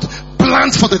how God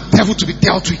planned for the devil to be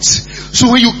dealt with.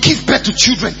 So when you give birth to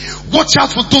children, watch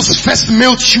out for those first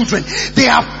male children. They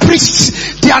are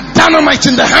priests. They are dynamite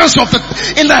in the hands of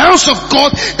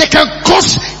God. They can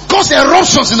cause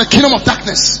eruptions in the kingdom of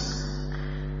darkness.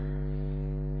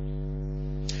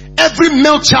 every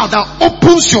male child that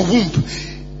opens your womb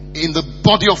in the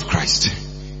body of Christ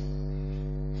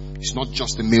is not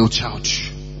just a male child.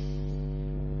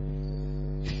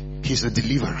 He's a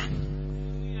deliverer.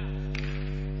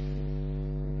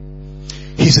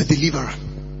 He's a deliverer.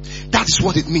 That's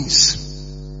what it means.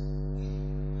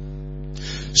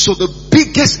 So the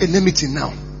biggest enmity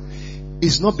now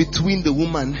is not between the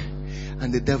woman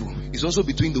and the devil. It's also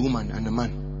between the woman and the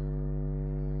man.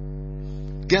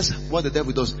 Guess what the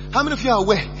devil does? How many of you are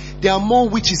aware there are more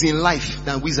witches in life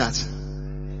than wizards?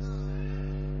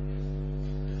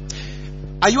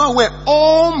 Are you aware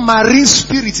all marine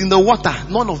spirits in the water,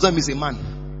 none of them is a man.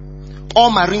 All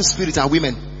marine spirits are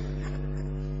women.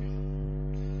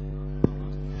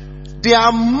 There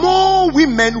are more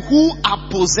women who are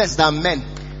possessed than men.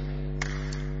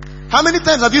 How many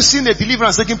times have you seen a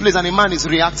deliverance taking place and a man is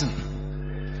reacting?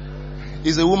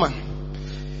 It's a woman.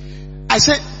 I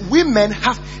said women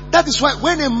have, that is why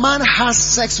when a man has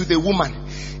sex with a woman,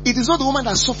 it is not the woman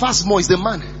that suffers more, it's the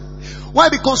man. Why?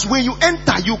 Because when you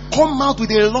enter, you come out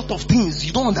with a lot of things.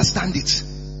 You don't understand it.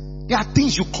 There are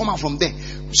things you come out from there.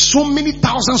 So many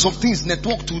thousands of things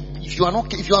network to, if you are not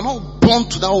born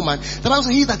to that woman, the Bible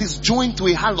says he that is joined to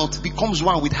a harlot becomes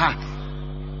one with her.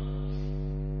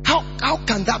 How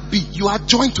can that be? You are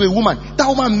joined to a woman. That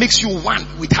woman makes you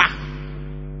one with her.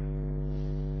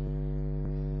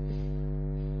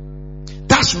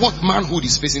 That's what manhood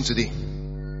is facing today.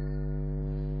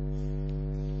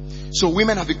 So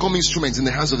women have become instruments in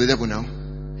the hands of the devil now.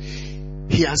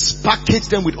 He has packaged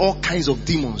them with all kinds of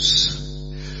demons.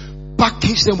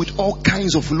 Packaged them with all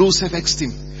kinds of low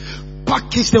self-esteem.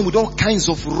 Packaged them with all kinds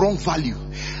of wrong value.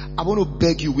 I want to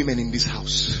beg you women in this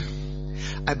house.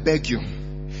 I beg you.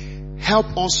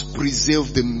 Help us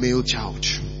preserve the male child.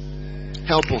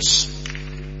 Help us.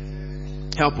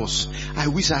 Help us. I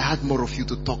wish I had more of you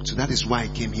to talk to. That is why I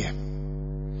came here.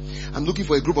 I'm looking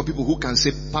for a group of people who can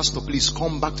say, Pastor, please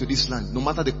come back to this land. No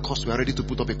matter the cost, we are ready to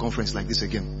put up a conference like this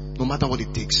again. No matter what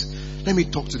it takes. Let me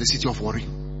talk to the city of Warri.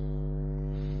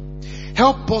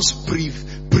 Help us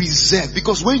preserve.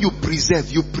 Because when you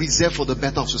preserve for the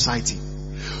better of society.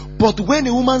 But when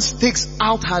a woman stakes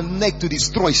out her neck to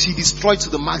destroy, she destroys to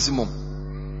the maximum.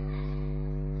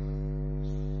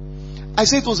 I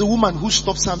said it was a woman who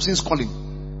stopped Samson's calling.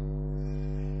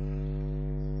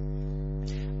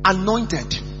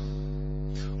 Anointed.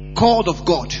 Called of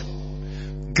God.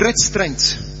 Great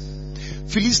strength.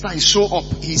 Philistines show up.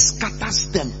 He scatters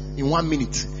them in 1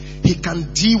 minute. He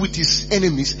can deal with his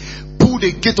enemies. Pull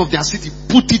the gate of their city.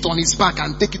 Put it on his back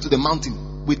and take it to the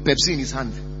mountain. With Pepsi in his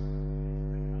hand.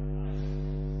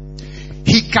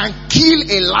 He can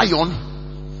kill a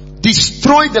lion.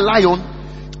 Destroy the lion.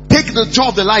 Take the jaw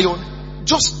of the lion.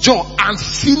 Just jaw. And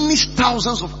finish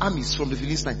thousands of armies from the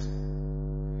Philistines.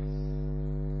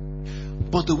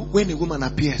 But when a woman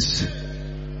appears,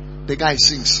 the guy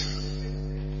sings.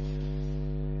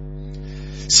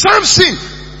 Samson,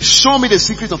 show me the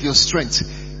secret of your strength.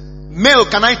 Male,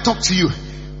 can I talk to you?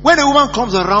 When a woman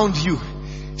comes around you,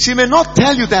 she may not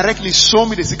tell you directly, show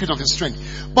me the secret of your strength.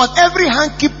 But every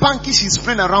hanky-panky she's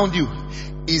playing around you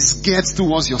is geared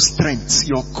towards your strength,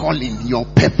 your calling, your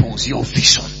purpose, your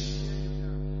vision.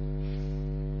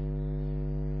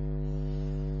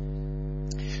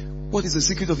 What is the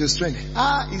secret of your strength?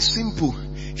 It's simple.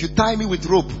 If you tie me with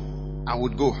rope, I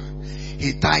would go.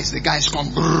 He ties, the guys come.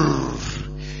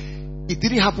 Brrr. It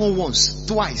didn't happen once,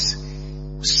 twice.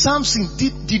 Samson,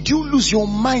 did you lose your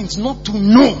mind not to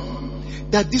know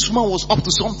that this woman was up to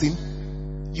something?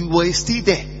 You were still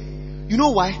there. You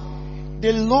know why?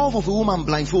 The love of a woman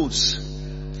blindfolds.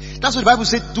 That's what the Bible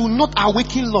said. Do not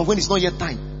awaken love when it's not yet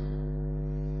time.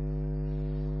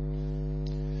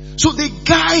 So the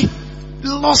guy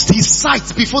lost his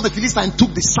sight before the Philistine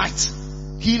took the sight.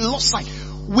 He lost sight.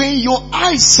 When your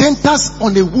eye centers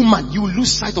on a woman, you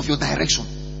lose sight of your direction.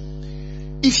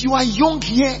 If you are young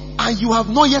here and you have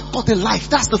not yet got a life,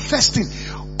 that's the first thing.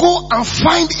 Go and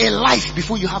find a life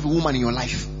before you have a woman in your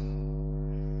life.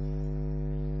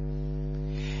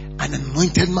 An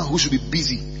anointed man who should be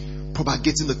busy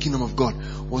propagating the kingdom of God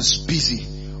was busy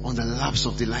on the laps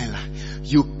of Delilah.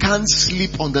 You can't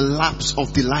sleep on the laps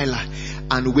of Delilah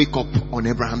and wake up on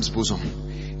Abraham's bosom.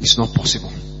 It's not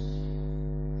possible.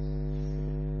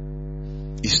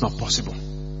 It's not possible.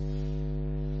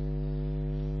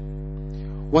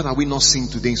 What are we not seeing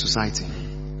today in society?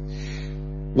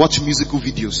 Watch musical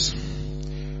videos.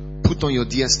 Put on your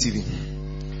DSTV.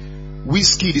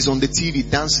 Wizkid is on the TV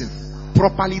dancing,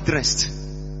 properly dressed.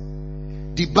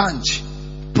 The Bunch,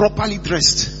 properly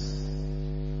dressed.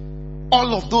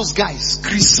 All of those guys,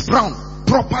 Chris Brown,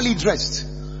 properly dressed.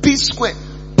 P Square,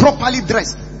 properly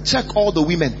dressed. Check all the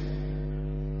women.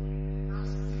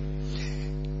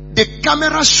 The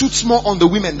camera shoots more on the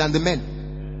women than the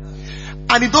men.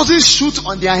 And it doesn't shoot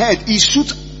on their head. It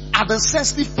shoots at the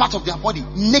sensitive part of their body,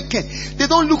 naked. They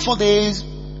don't look for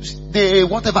the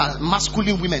whatever,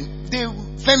 masculine women. The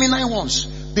feminine ones.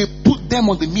 They put them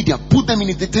on the media, put them in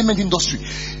the entertainment industry.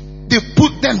 They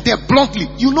put them there bluntly.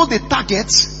 You know the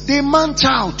targets? The man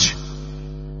child.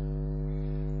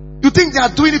 You think they are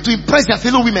doing it to impress their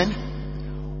fellow women?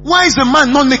 Why is the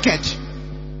man not naked?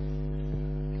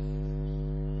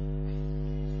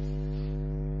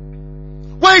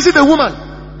 Why is it the woman?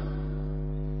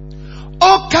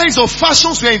 All kinds of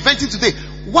fashions we are inventing today.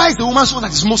 Why is the woman the one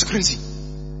that is most crazy?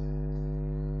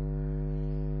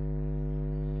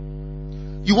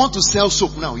 You want to sell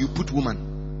soap now, you put woman.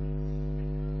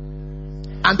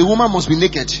 And the woman must be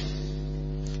naked.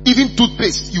 Even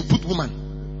toothpaste, you put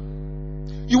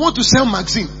woman. You want to sell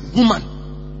magazine, woman.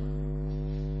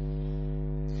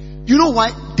 You know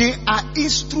why? They are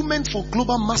instruments for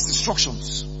global mass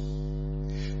destructions.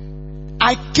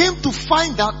 I came to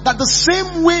find out that the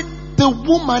same way the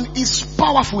woman is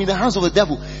powerful in the hands of the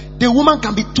devil, the woman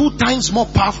can be 2 times more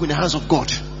powerful in the hands of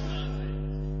God.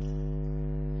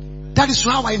 That is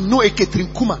how I know a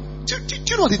Catherine Kuma. Do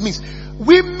you know what it means?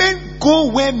 Women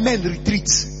go where men retreat.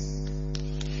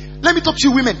 Let me talk to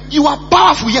you women. You are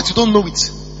powerful yet you don't know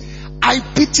it. I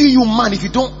pity you man if you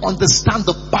don't understand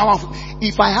the power of.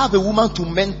 If I have a woman to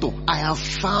mentor, I have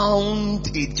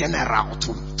found a general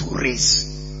to raise.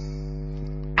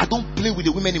 I don't play with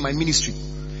the women in my ministry.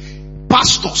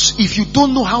 Pastors, if you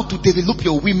don't know how to develop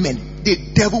your women, the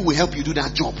devil will help you do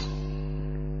that job.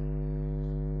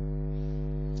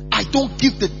 I don't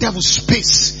give the devil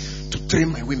space to train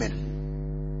my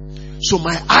women. So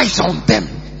my eyes are on them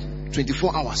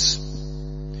 24 hours.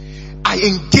 I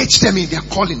engage them in their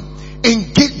calling.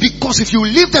 Engage, because if you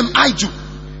leave them idle,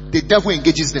 the devil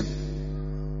engages them.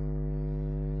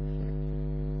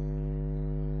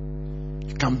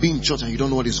 You can be in church and you don't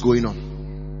know what is going on.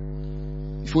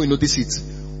 Before you notice it,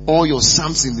 all your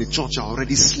psalms in the church are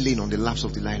already slain on the laps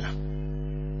of Delilah.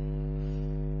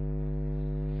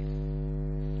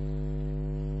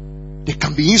 They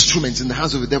can be instruments in the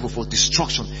hands of the devil for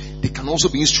destruction. They can also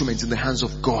be instruments in the hands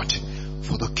of God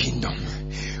for the kingdom.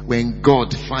 When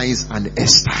God finds an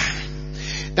Esther.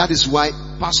 That is why,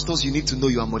 pastors, you need to know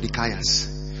you are Mordecai's.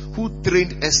 Who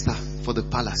trained Esther for the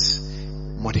palace?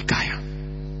 Mordecai.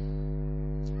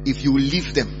 If you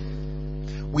leave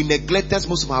them, we neglected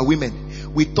most of our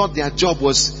women. We thought their job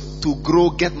was to grow,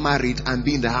 get married, and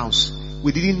be in the house.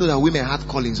 We didn't know that women had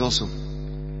callings also.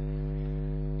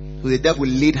 So the devil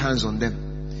laid hands on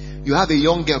them. You have a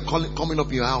young girl coming up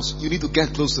in your house. You need to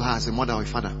get close to her as a mother or a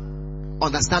father.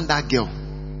 Understand that girl.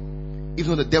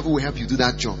 Even though the devil will help you do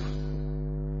that job.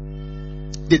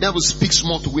 The devil speaks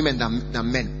more to women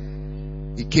than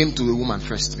men. He came to the woman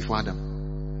first before Adam.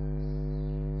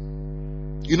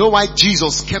 You know why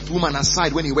Jesus kept woman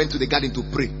aside when he went to the garden to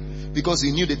pray? Because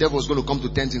he knew the devil was going to come to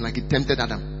tempt him like he tempted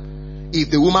Adam. If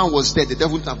the woman was dead, the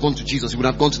devil wouldn't have gone to Jesus. He would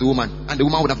have gone to the woman. And the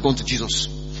woman would have gone to Jesus.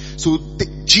 So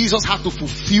Jesus had to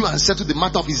fulfill and settle the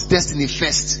matter of his destiny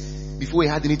first before he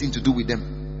had anything to do with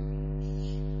them.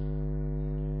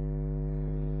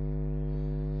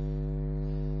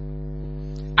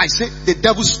 I said the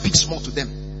devil speaks more to them.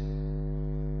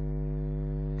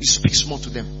 He speaks more to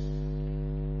them.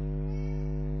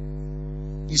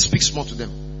 He speaks more to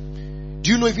them. Do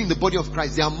you know even in the body of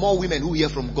Christ there are more women who hear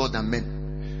from God than men?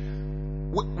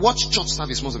 Watch church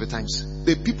service most of the times.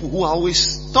 The people who are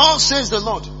always, thus says the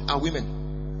Lord, are women.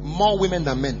 More women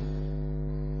than men.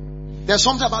 There's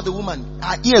something about the woman.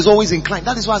 Her ear is always inclined.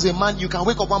 That is why as a man, you can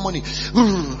wake up one morning.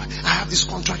 I have this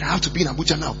contract. I have to be in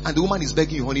Abuja now. And the woman is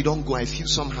begging you, honey, don't go. I feel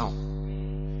somehow.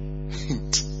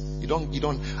 You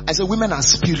don't. I said women are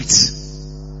spirits.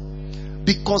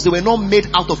 Because they were not made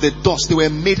out of the dust. They were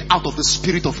made out of the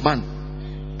spirit of man.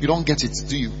 You don't get it,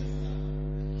 do you?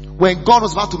 When God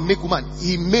was about to make woman,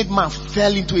 he made man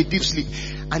fell into a deep sleep.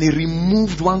 And he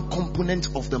removed one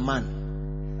component of the man.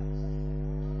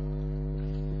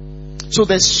 So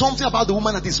there's something about the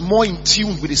woman that is more in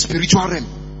tune with the spiritual realm.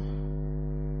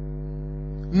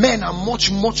 Men are much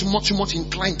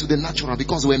inclined to the natural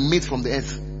because they were made from the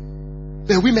earth.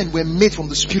 The women were made from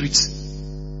the spirit.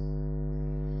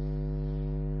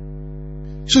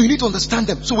 So you need to understand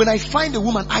them. So when I find a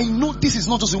woman, I know this is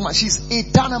not just a woman. She's a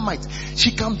dynamite.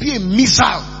 She can be a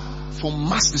missile for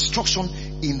mass destruction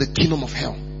in the kingdom of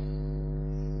hell.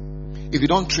 If you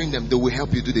don't train them, they will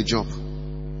help you do the job.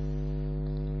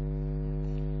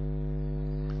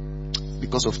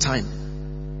 Because of time.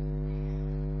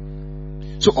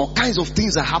 So all kinds of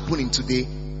things are happening today.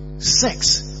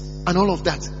 Sex and all of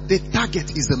that. The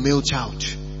target is the male child.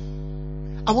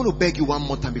 I want to beg you one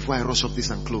more time before I rush off this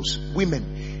and close.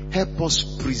 Women, help us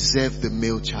preserve the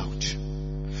male child.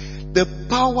 The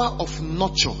power of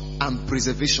nurture and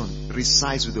preservation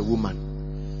resides with the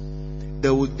woman.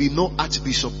 There would be no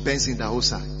Archbishop Benson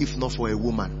Daosa if not for a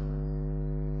woman.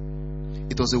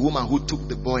 It was a woman who took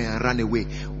the boy and ran away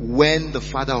when the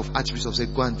father of Archbishop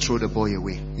said, go and throw the boy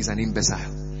away. He's an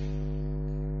imbecile.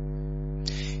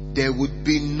 There would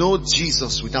be no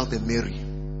Jesus without a Mary.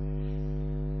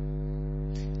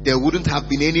 There wouldn't have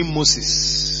been any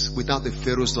Moses without the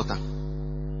Pharaoh's daughter.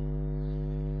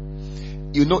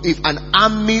 You know, if an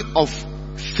army of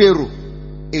Pharaoh,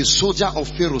 a soldier of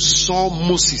Pharaoh saw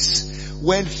Moses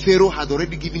when Pharaoh had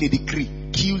already given a decree,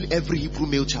 kill every Hebrew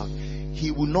male child, he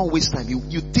would not waste time.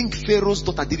 You think Pharaoh's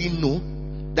daughter didn't know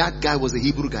that guy was a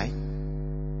Hebrew guy?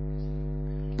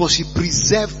 But she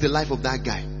preserved the life of that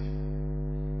guy.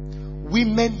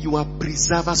 Women, you are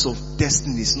preservers of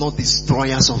destinies, not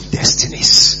destroyers of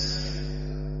destinies.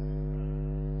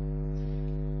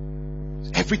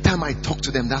 Every time I talk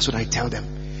to them, that's what I tell them.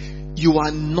 You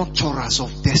are nurturers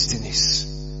of destinies.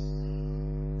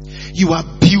 You are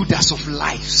builders of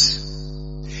lives.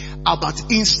 Albert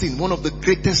Einstein, one of the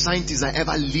greatest scientists that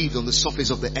ever lived on the surface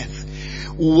of the earth,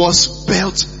 was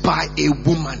built by a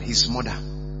woman, his mother.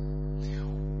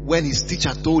 When his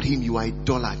teacher told him, you are a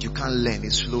dullard, you can't learn,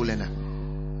 a slow learner,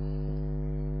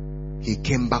 he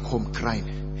came back home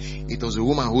crying. It was a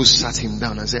woman who sat him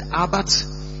down and said, Albert,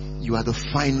 you are the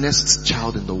finest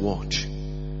child in the world.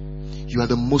 You are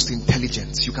the most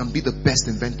intelligent. You can be the best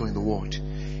inventor in the world.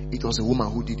 It was a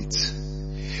woman who did it.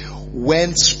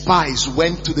 When spies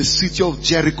went to the city of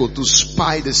Jericho to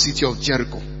spy the city of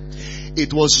Jericho,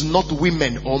 it was not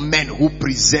women or men who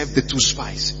preserved the two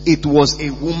spies. It was a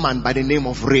woman by the name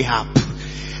of Rahab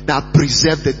that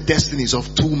preserved the destinies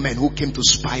of two men who came to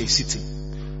spy a city.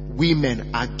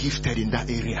 Women are gifted in that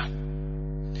area.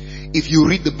 If you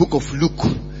read the book of Luke,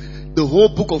 the whole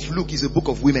book of Luke is a book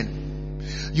of women.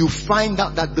 You find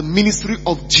out that the ministry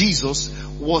of Jesus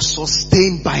was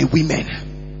sustained by women.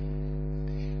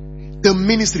 The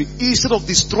ministry, instead of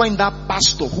destroying that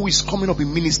pastor who is coming up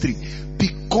in ministry,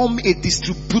 become a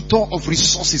distributor of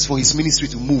resources for his ministry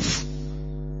to move.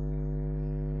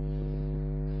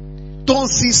 Don't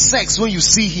see sex when you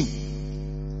see him.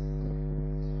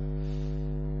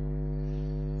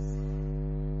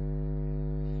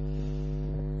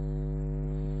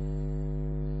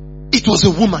 It was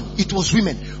a woman. It was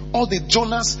women. All the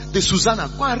Jonas, the Susanna.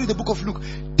 Go and read the book of Luke.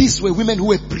 These were women who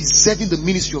were preserving the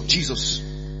ministry of Jesus.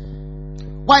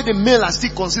 Why the male are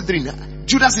still considering?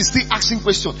 Judas is still asking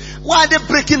questions. Why are they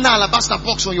breaking an alabaster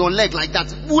box on your leg like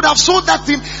that? Would have sold that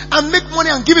thing and make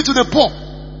money and give it to the poor.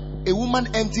 A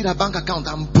woman emptied her bank account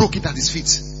and broke it at his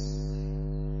feet.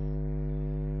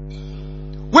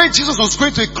 When Jesus was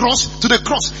going to the cross,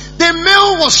 the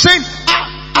male was saying,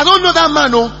 I don't know that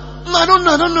man, no. I don't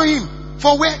know him.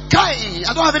 For where? I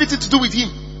don't have anything to do with him.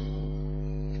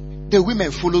 The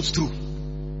women followed through.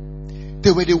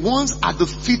 They were the ones at the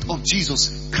feet of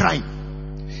Jesus crying.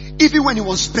 Even when he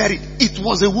was buried, it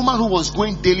was a woman who was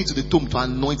going daily to the tomb to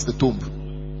anoint the tomb.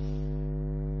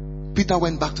 Peter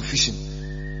went back to fishing.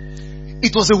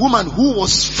 It was a woman who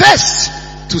was first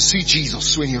to see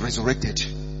Jesus when he resurrected.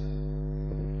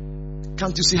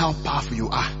 Can't you see how powerful you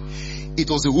are? It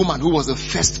was a woman who was the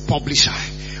first publisher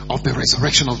of the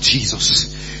resurrection of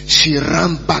Jesus. She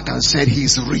ran back and said, he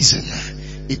is risen.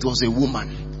 It was a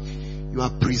woman. You are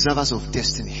preservers of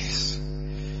destinies.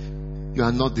 You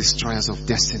are not destroyers of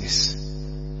destinies.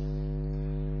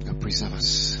 You are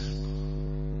preservers.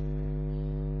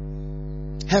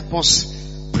 Help us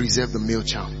preserve the male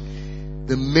child.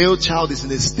 The male child is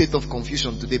in a state of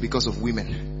confusion today because of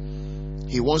women.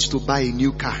 He wants to buy a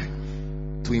new car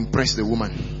to impress the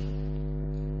woman.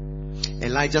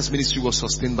 Elijah's ministry was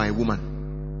sustained by a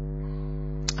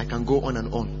woman. I can go on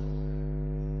and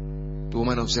on. The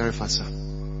woman of Zarephath.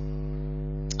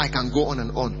 I can go on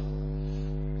and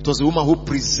on. It was a woman who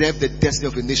preserved the destiny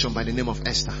of a nation by the name of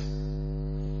Esther.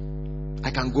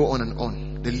 I can go on and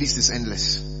on. The list is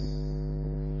endless.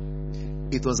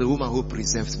 It was a woman who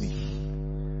preserved me.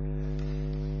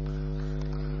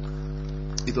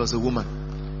 It was a woman.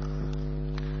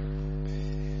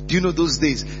 Do you know those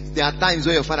days? There are times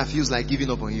where your father feels like giving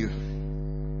up on you.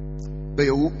 But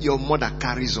your mother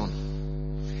carries on.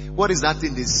 What is that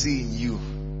thing they see in you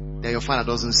that your father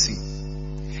doesn't see?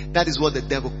 That is what the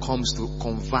devil comes to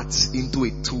convert into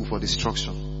a tool for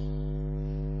destruction.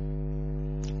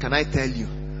 Can I tell you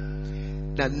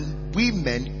that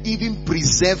women even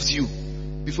preserved you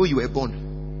before you were born?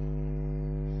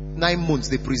 9 months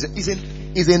they preserve.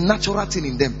 It's a natural thing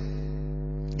in them.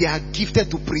 They are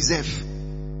gifted to preserve.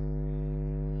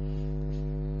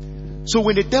 So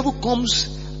when the devil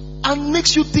comes and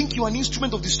makes you think you are an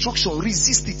instrument of destruction,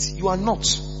 resist it. You are not.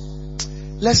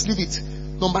 Let's leave it.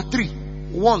 Number 3,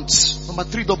 wants. Number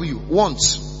 3 W,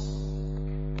 wants.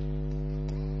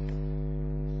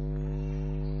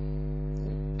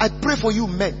 I pray for you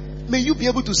men. May you be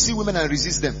able to see women and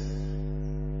resist them.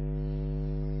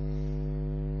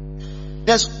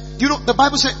 The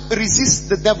Bible says resist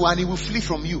the devil and he will flee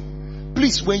from you.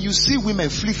 Please, when you see women,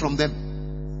 flee from them.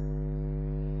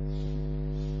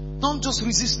 Don't just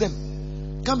resist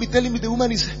them. Can't be telling me the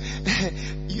woman is,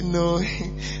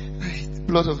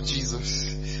 blood of Jesus.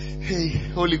 Hey,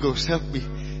 Holy Ghost, help me.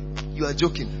 You are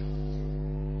joking.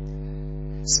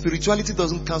 Spirituality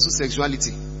doesn't cancel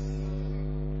sexuality.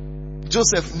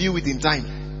 Joseph knew it in time.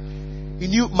 He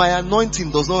knew my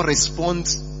anointing does not respond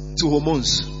to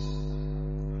hormones.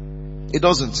 It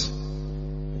doesn't.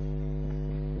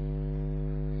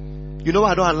 You know,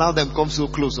 I don't allow them come so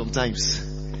close sometimes.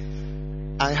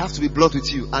 I have to be blunt with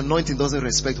you. Anointing doesn't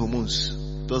respect hormones.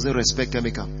 Doesn't respect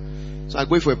chemical. So I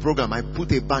go for a program. I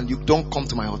put a ban. You don't come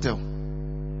to my hotel.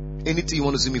 Anything you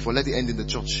want to see me for, let it end in the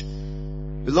church.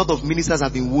 A lot of ministers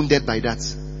have been wounded by that.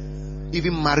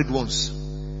 Even married ones.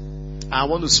 I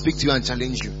want to speak to you and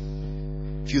challenge you.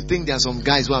 If you think there are some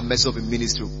guys who are messed up in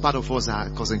ministry, part of us are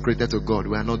consecrated to God.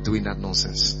 We are not doing that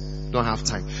nonsense. Don't have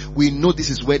time. We know this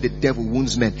is where the devil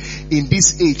wounds men. In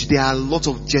this age, there are a lot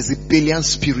of Jezebelian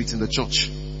spirits in the church.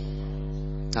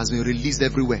 It has been released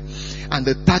everywhere. And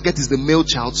the target is the male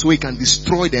child, so he can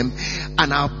destroy them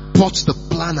and abort the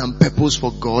plan and purpose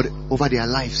for God over their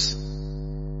lives.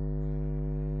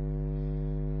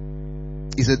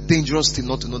 It's a dangerous thing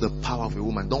not to know the power of a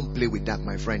woman. Don't play with that,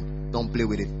 my friend. Don't play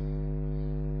with it.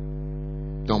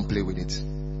 Don't play with it.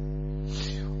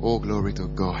 Oh, glory to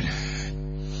God.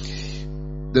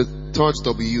 The third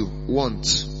W,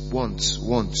 wants.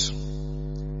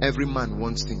 Every man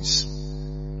wants things.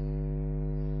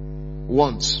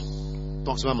 Wants.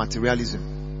 Talks about materialism.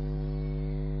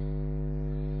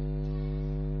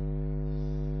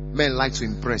 Men like to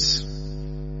impress.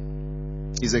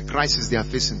 It's a crisis they are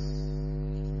facing.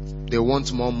 They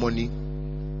want more money.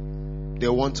 They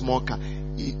want more car.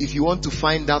 If you want to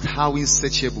find out how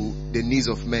insatiable the needs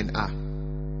of men are,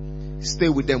 stay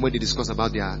with them when they discuss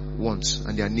about their wants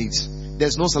and their needs.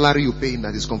 There's no salary you pay him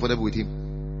that is comfortable with him.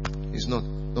 It's not.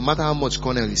 No matter how much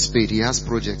Cornell is paid, he has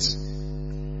projects.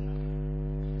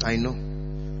 I know.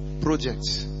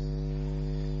 Projects.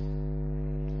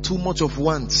 Too much of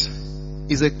want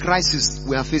is a crisis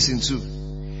we are facing too.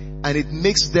 And it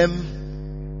makes them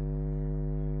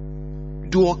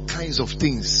do all kinds of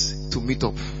things to meet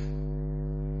up.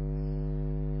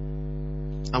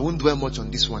 I won't dwell much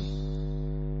on this one.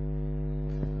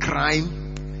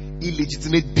 Crime,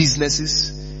 illegitimate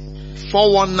businesses,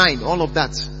 419, all of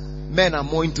that. Men are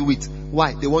more into it.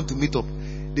 Why? They want to meet up.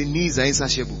 The needs are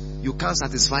insatiable. You can't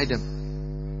satisfy them.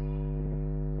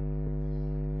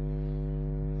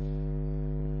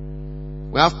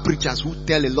 We have preachers who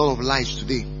tell a lot of lies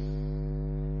today.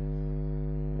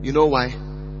 You know why?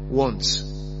 Want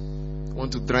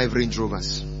to drive Range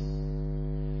Rovers.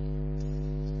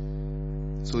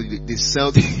 So they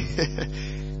sell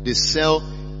they sell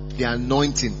the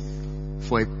anointing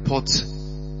for a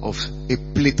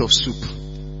plate of soup.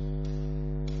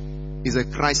 It's a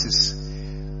crisis.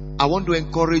 I want to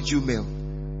encourage you, male.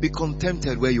 Be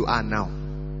contented where you are now.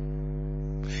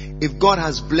 If God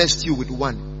has blessed you with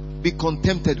one, be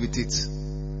contented with it.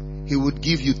 He would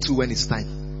give you two when it's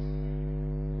time.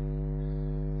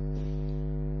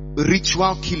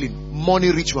 Ritual killing,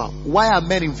 money ritual. Why are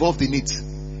men involved in it?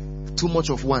 Too much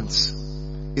of wants.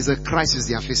 It's a crisis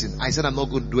they are facing. I said I'm not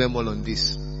going to dwell more on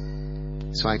this,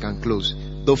 so I can close.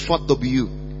 The fourth W,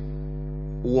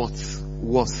 worth.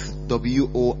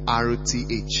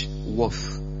 W-O-R-T-H,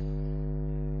 worth.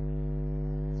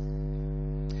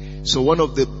 So one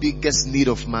of the biggest need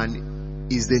of man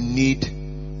is the need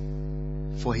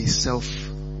for his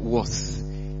self-worth,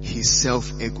 his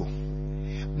self-ego.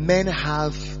 Men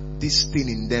have this thing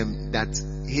in them that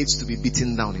hates to be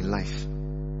beaten down in life.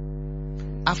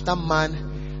 After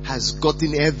man has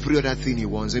gotten every other thing he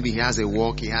wants, maybe he has a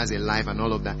work, he has a life and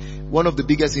all of that, one of the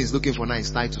biggest things he's looking for now is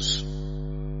status.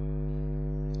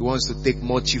 He wants to take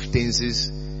more chieftaincies.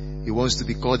 He wants to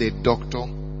be called a doctor.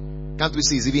 Can't we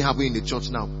see it's even happening in the church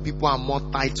now? People are more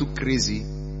title crazy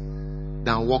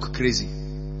than work crazy.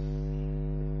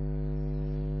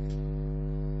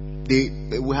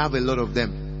 We have a lot of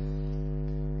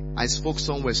them. I spoke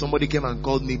somewhere. Somebody came and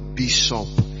called me Bishop.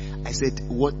 I said,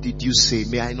 what did you say?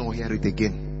 May I not hear it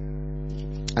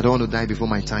again? I don't want to die before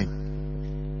my time.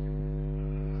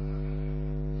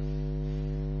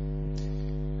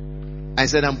 I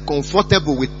said, I'm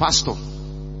comfortable with pastor.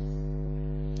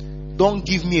 Don't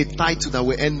give me a title that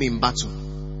will end me in battle.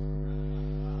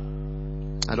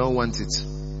 I don't want it.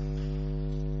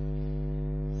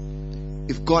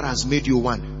 If God has made you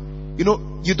one, you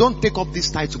know, you don't take up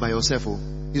this title by yourself. Oh.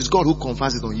 It's God who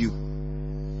confers it on you.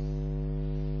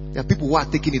 There are people who are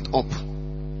taking it up.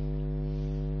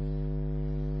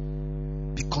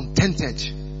 Be contented.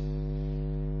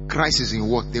 Christ is in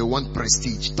what? They want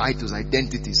prestige, titles,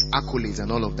 identities, accolades,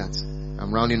 and all of that.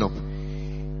 I'm rounding up.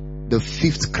 The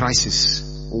fifth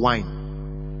crisis, wine.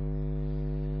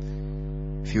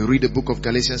 If you read the book of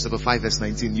Galatians chapter 5 verse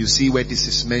 19, you see where this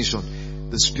is mentioned.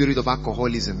 The spirit of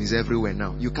alcoholism is everywhere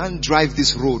now. You can't drive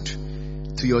this road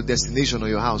to your destination or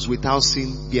your house without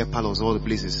seeing beer parlors all the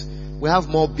places. We have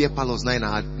more beer parlors now in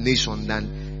our nation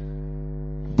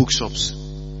than bookshops.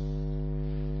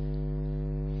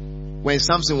 When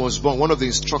Samson was born, one of the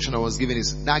instructions I was given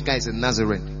is, that guy is a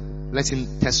Nazarene. Let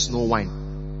him test no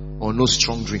wine or no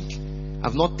strong drink.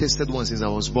 I've not tasted one since I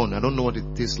was born. I don't know what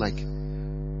it tastes like.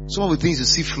 Some of the things you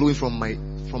see flowing from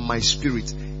my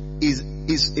spirit is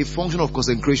a function of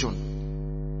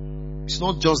consecration. It's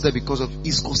not just there because of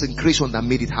his consecration that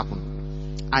made it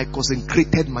happen. I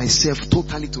consecrated myself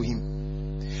totally to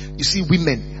him. You see,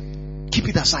 women, keep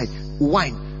it aside.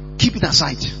 Wine, keep it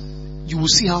aside. You will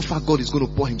see how far God is going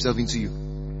to pour himself into you.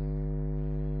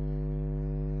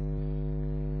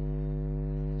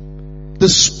 The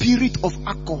spirit of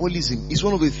alcoholism is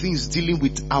one of the things dealing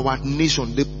with our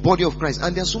nation, the body of Christ.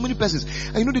 And there are so many persons.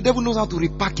 And you know, the devil knows how to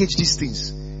repackage these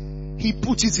things. He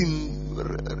puts it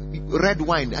in red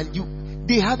wine, and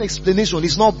they have explanation.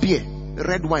 It's not beer,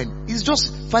 red wine. It's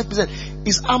just 5%.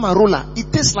 It's Amarola.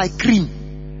 It tastes like cream.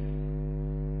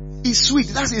 It's sweet.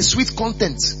 That's a sweet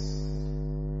content.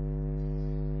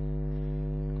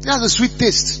 That's a sweet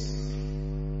taste.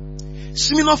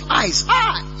 Smirnoff Ice.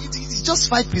 It's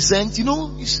just 5%, you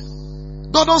know.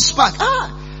 Don't spark.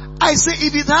 I say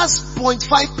if it has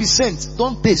 0.5%,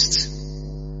 don't taste.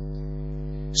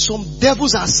 Some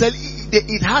devils are selling,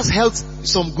 it has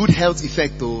some good health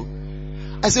effect though.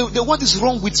 I say, what is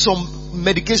wrong with some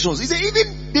medications? He said,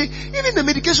 even the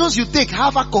medications you take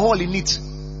have alcohol in it.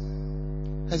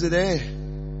 I said,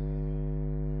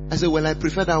 well, I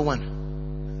prefer that one.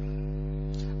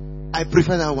 I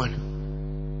prefer that one.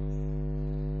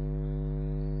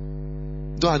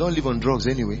 Though I don't live on drugs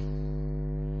anyway.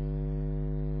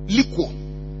 Liquor,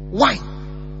 wine.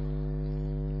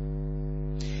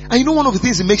 And you know one of the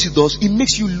things it makes you do? It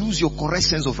makes you lose your correct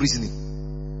sense of reasoning.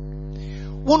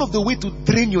 One of the ways to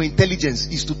drain your intelligence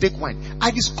is to take wine.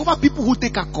 I discover people who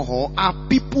take alcohol are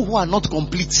people who are not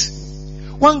complete.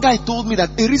 One guy told me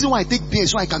that the reason why I take beer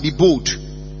is so I can be bold.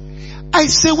 I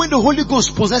say when the Holy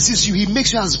Ghost possesses you, he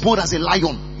makes you as bold as a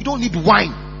lion. You don't need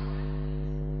wine.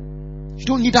 You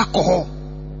don't need alcohol.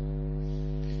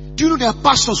 Do you know there are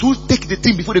pastors who take the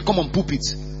thing before they come on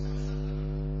pulpit?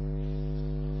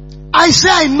 I say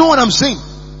I know what I'm saying.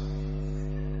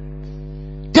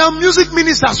 There are music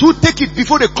ministers who take it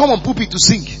before they come on pulpit to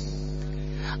sing.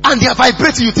 And they are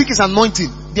vibrating, you think it's anointing.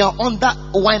 They are under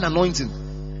wine anointing.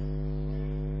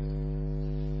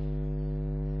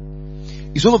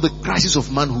 It's one of the crises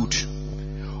of manhood.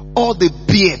 All the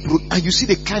beer, and you see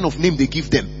the kind of name they give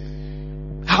them.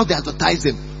 How they advertise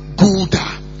them.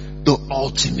 Gouda, the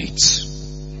ultimate.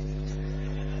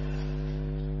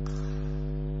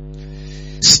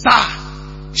 Star,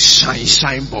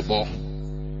 shine, bobo.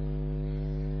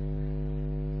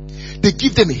 They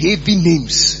give them heavy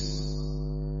names.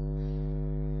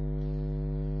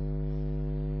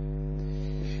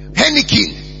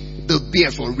 Heineken, the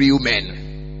beer for real men.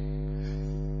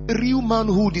 Real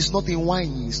manhood is not in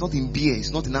wine, it's not in beer,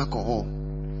 it's not in alcohol.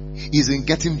 It's in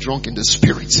getting drunk in the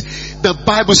spirit. The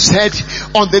Bible said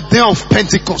on the day of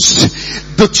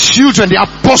Pentecost, the children, the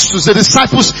apostles, the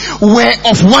disciples were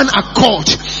of one accord.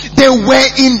 They were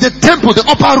in the temple, the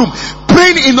upper room,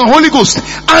 praying in the Holy Ghost,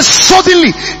 and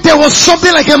suddenly there was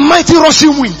something like a mighty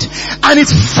rushing wind, and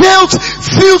it filled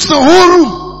the whole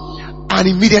room. And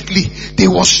immediately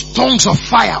there was tongues of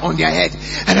fire on their head,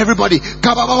 and everybody, and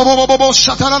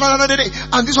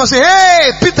this one said,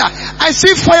 "Hey Peter, I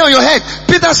see fire on your head."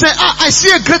 Peter said, "I see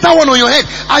a greater one on your head.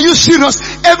 Are you serious?"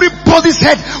 Everybody's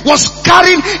head was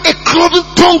carrying a cloven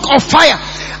tongue of fire,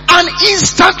 and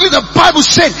instantly the Bible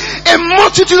said a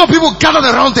multitude of people gathered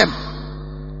around them,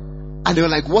 and they were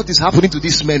like, "What is happening to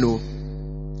these men? Oh,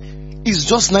 it's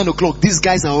just 9 o'clock. These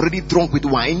guys are already drunk with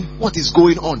wine. What is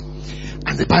going on?"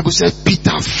 And the Bible says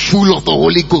Peter, full of the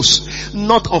Holy Ghost,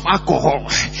 not of alcohol,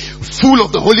 full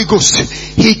of the Holy Ghost,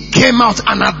 he came out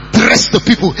and addressed the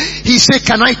people. He said,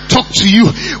 can I talk to you?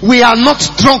 We are not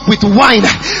drunk with wine.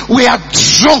 We are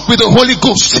drunk with the Holy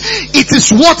Ghost. It is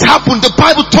what happened. The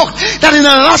Bible talked that in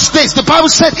the last days, the Bible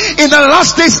said, in the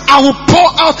last days I will pour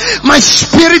out my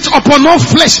spirit upon all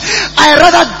flesh. I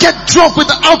rather get drunk with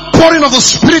the outpouring of the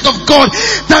Spirit of God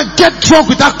than get drunk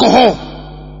with alcohol.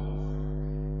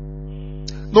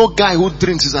 No guy who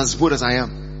drinks is as good as I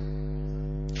am.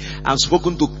 I've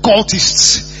spoken to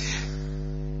cultists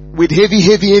with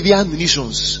heavy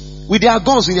ammunitions, with their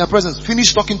guns in their presence.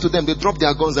 Finish talking to them, they drop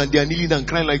their guns and they are kneeling and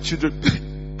crying like children.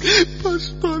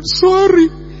 Pastor, I'm sorry.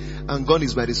 And gun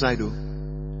is by the side though.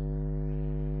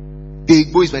 The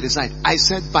boy is by the side. I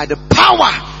said by the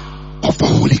power of the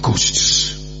Holy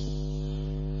Ghost.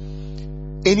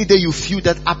 Any day you feel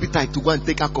that appetite to go and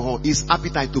take alcohol is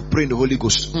appetite to pray in the Holy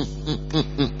Ghost.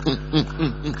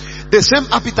 The same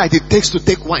appetite it takes to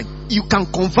take wine, you can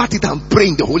convert it and pray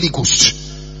in the Holy Ghost.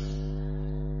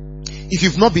 If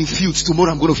you've not been filled,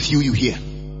 tomorrow I'm going to fill you here.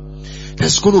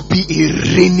 There's going to be a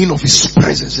raining of His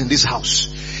presence in this house.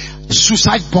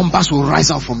 Suicide bombers will rise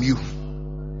out from you.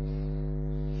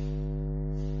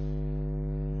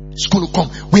 It's going to come.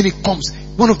 When it comes,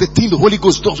 one of the things the Holy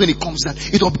Ghost does when it comes, that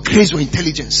it upgrades your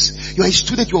intelligence. You are a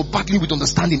student, you are battling with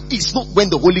understanding. It's not when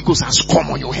the Holy Ghost has come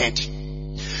on your head.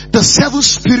 The 7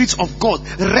 spirits of God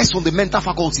rest on the mental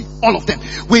faculty, all of them.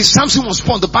 When Samson was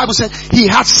born, the Bible said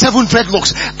he had 7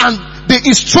 dreadlocks, and the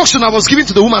instruction I was given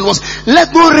to the woman was,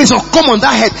 let no razor come on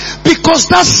that head,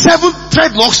 because that 7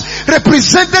 dreadlocks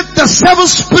represented the 7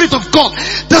 spirit of God,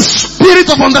 the spirit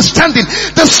of understanding,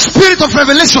 the spirit of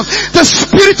revelation, the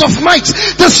spirit of might,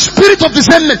 the spirit of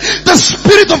discernment, the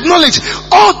spirit of knowledge.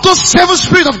 All those 7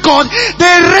 spirits of God,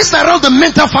 they rest around the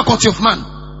mental faculty of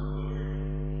man.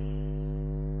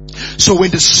 So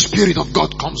when the Spirit of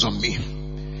God comes on me,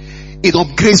 it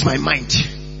upgrades my mind.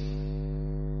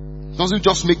 It doesn't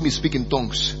just make me speak in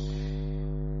tongues.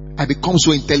 I become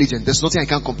so intelligent. There's nothing I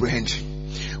can't comprehend.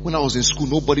 When I was in school,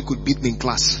 nobody could beat me in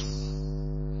class.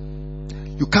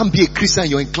 You can't be a Christian,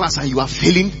 you're in class and you are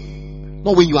failing.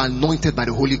 Not when you are anointed by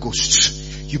the Holy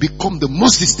Ghost. You become the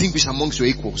most distinguished amongst your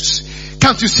equals.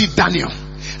 Can't you see Daniel?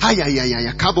 When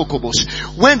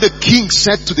the king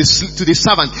said to the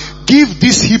servant, give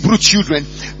these Hebrew children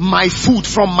my food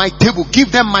from my table,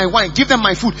 give them my wine, give them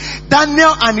my food.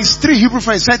 Daniel and his 3 Hebrew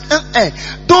friends said,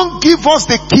 don't give us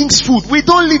the king's food. We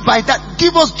don't live by that.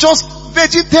 Give us just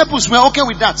vegetables. We're okay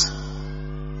with that.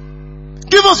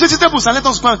 Give us vegetables and let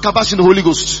us go and kabash in the Holy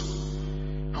Ghost.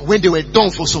 And when they were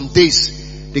done for some days,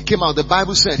 they came out. The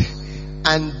Bible said,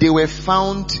 and they were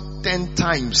found 10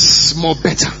 times more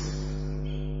better.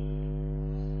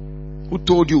 Who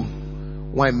told you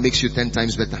wine makes you 10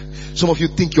 times better? Some of you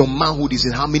think your manhood is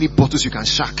in how many bottles you can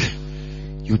shack.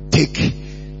 You take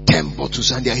 10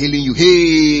 bottles and they're hailing you.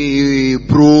 Hey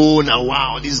bro, now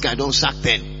wow, this guy don't shack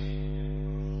 10.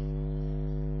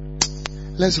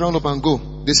 Let's round up and go.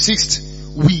 The 6th,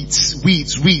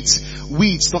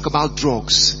 weeds. Talk about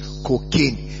drugs,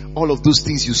 cocaine, all of those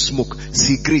things you smoke,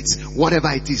 cigarettes, whatever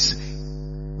it is.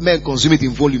 Men consume it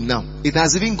in volume now. It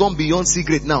has even gone beyond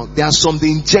cigarette now. There are some they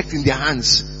inject in their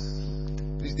hands.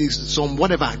 There's some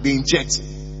whatever they inject.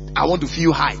 I want to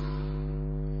feel high.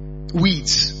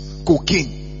 Weeds,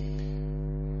 cocaine.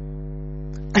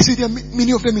 I say there are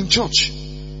many of them in church.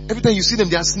 Every time you see them,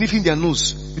 they are sniffing their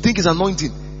nose. You think it's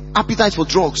anointing. Appetite for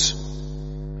drugs.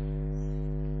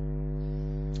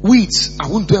 Weeds, I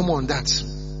won't dwell more on that.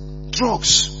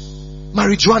 Drugs,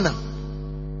 marijuana.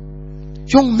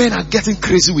 Young men are getting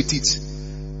crazy with it.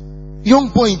 Young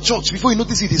boy in church, before you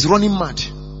notice it, is running mad.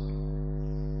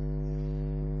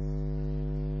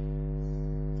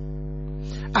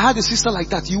 I had a sister like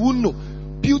that. You wouldn't know.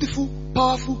 Beautiful,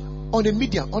 powerful, on the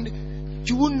media.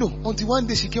 You wouldn't know until one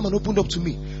day she came and opened up to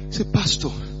me. She said, Pastor,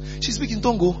 she's speaking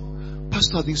Tongo.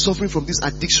 Pastor, I've been suffering from this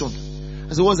addiction.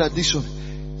 I said, what's addiction?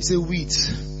 He said,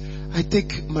 weeds. I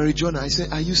take marijuana. I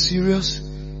said, are you serious?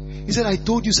 He said, I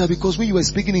told you, sir, because when you were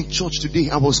speaking in church today,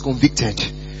 I was convicted.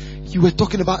 You were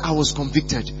talking about I was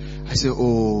convicted. I said,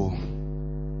 oh.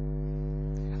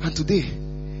 And today,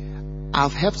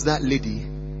 I've helped that lady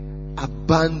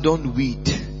abandon weed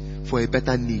for a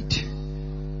better need.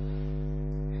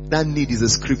 That need is the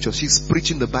scripture. She's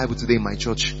preaching the Bible today in my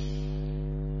church.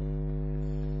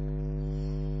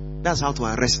 That's how to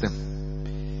arrest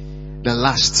them. The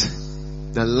last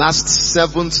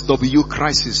 7th W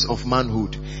crisis of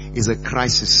manhood is a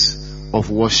crisis of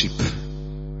worship.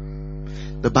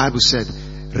 The Bible said,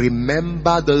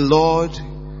 remember the Lord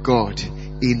God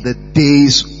in the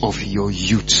days of your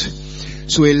youth.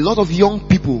 So a lot of young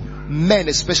people men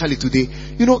especially today,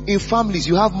 you know, in families,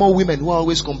 you have more women who are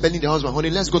always compelling their husband, honey,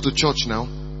 let's go to church now.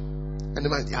 And the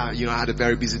man, you know, I had a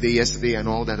very busy day yesterday and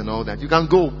all that and all that. You can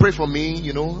go, pray for me,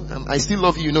 you know, I still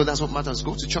love you, you know, that's what matters.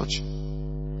 Go to church.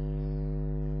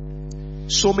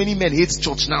 So many men hate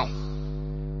church now.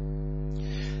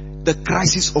 The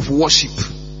crisis of worship.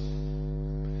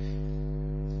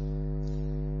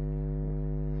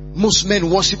 Most men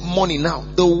worship money now.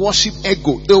 They worship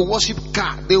ego. They worship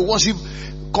car. They worship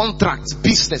contracts,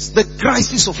 business. The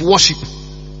crisis of worship.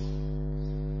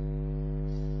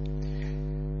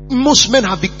 Most men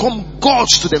have become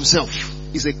gods to themselves.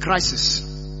 It's a crisis.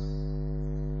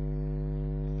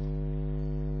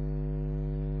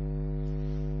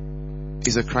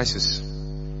 It's a crisis.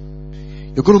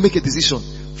 You're going to make a decision.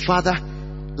 Father,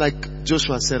 like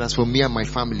Joshua said, as for me and my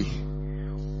family,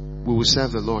 we will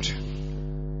serve the Lord.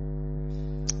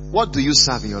 What do you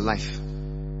serve in your life?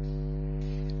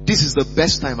 This is the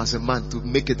best time as a man to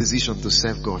make a decision to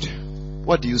serve God.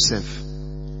 What do you serve?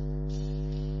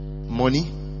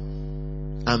 Money?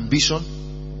 Ambition?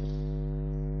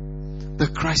 The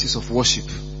crisis of worship.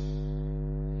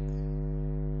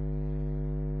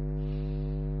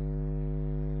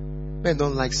 Men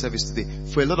don't like service today.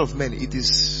 For a lot of men,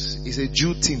 it's a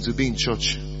Jew thing to be in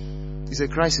church. It's a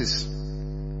crisis.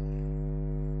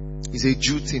 It's a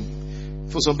Jew thing.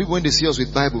 For some people, when they see us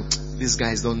with Bible, these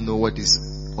guys don't know what is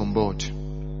on board.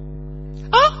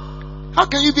 How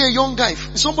can you be a young guy?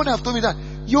 Somebody have told me that.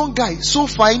 Young guy, so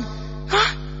fine,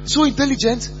 so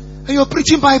intelligent, and you're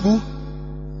preaching Bible.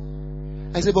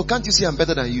 I said, but can't you see I'm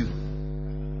better than you?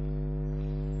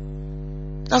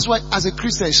 That's why as a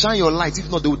Christian, shine your light. If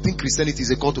not, they would think Christianity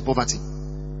is a call to poverty.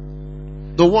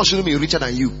 The world shouldn't be richer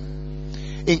than you.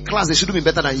 In class, they shouldn't be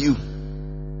better than you.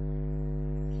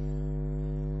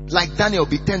 Like Daniel,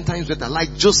 be 10 times better.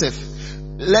 Like Joseph,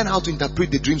 learn how to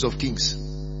interpret the dreams of kings.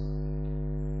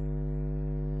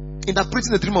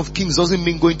 Interpreting the dream of kings doesn't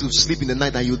mean going to sleep in the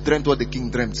night and you dreamt what the king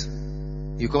dreamt.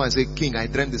 You come and say, King, I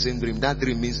dreamt the same dream. That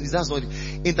dream means, that's not,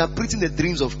 interpreting the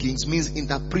dreams of kings means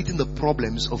interpreting the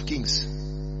problems of kings.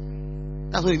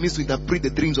 That's what it means to interpret the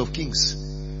dreams of kings.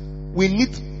 We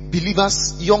need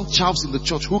believers, young chaps in the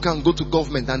church who can go to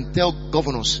government and tell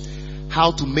governors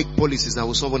how to make policies that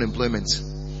will solve unemployment,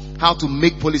 how to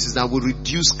make policies that will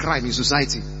reduce crime in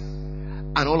society,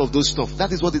 and all of those stuff.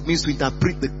 That is what it means to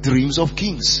interpret the dreams of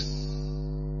kings.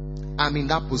 I'm in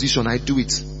that position. I do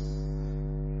it.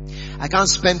 I can't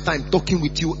spend time talking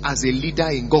with you as a leader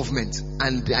in government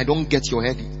and I don't get your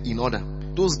head in order.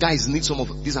 Those guys need some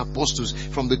of these apostles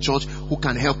from the church who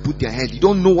can help put their head. You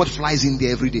don't know what flies in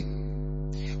there every day.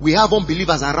 We have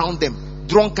unbelievers around them,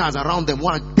 drunkards around them.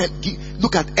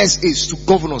 Look at SAs to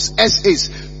governors, SAs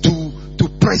to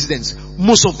presidents.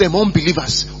 Most of them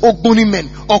unbelievers, Ogboni men,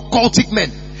 occultic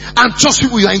men. And church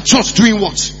people, you are in church doing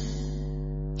what?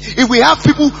 If we have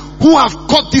people who have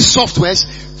got these softwares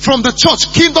from the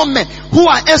church, kingdom men, who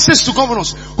are SAs to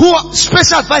governors, who are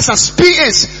special advisors,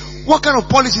 PAs, what kind of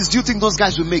policies do you think those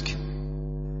guys will make?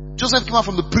 Joseph came out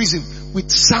from the prison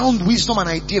with sound wisdom and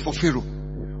idea for Pharaoh.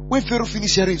 When Pharaoh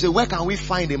finished hearing, he said, where can we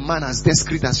find a man as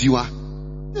discreet as you are?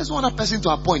 There's one other person to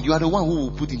appoint. You are the one who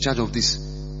will put in charge of this.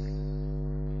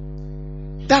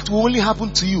 That will only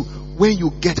happen to you when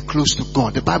you get close to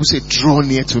God. The Bible says, draw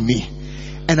near to me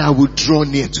and I will draw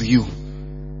near to you.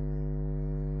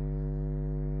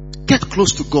 Get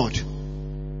close to God.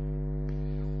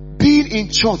 Being in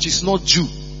church is not Jew.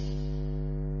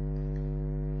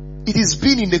 It is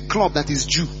being in the club that is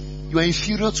Jew. You are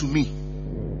inferior to me.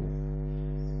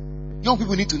 Young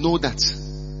people need to know that.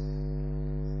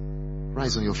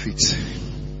 Rise on your feet.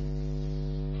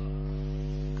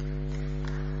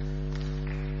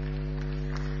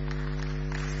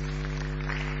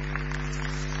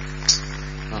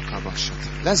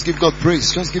 Let's give God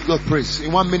praise. Just give God praise.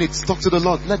 In 1 minute, talk to the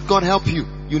Lord. Let God help you.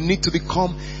 You need to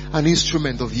become an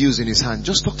instrument of use in His hand.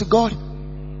 Just talk to God.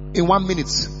 In 1 minute.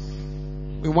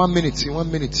 In 1 minute. In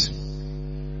 1 minute.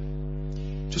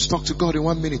 Just talk to God in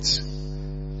 1 minute.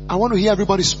 I want to hear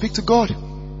everybody speak to God.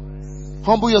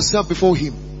 Humble yourself before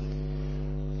Him.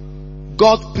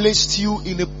 God placed you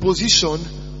in a position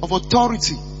of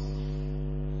authority.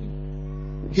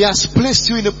 He has placed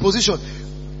you in a position.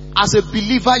 As a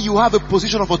believer, you have a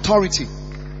position of authority.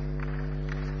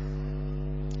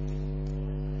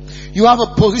 You have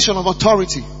a position of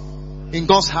authority in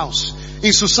God's house,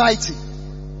 in society.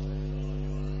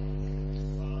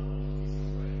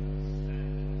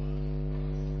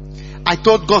 I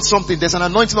told God something. There's an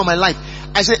anointing on my life.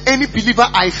 I said, any believer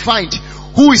I find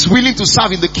who is willing to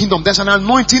serve in the kingdom, there's an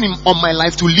anointing on my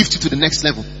life to lift you to the next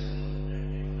level.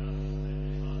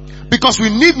 because we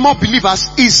need more believers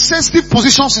in sensitive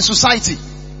positions in society.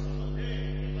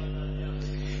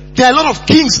 There are a lot of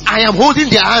kings I am holding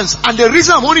their hands, and the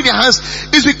reason I'm holding their hands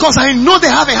is because I know they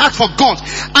have a heart for God.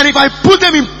 And if I put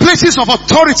them in places of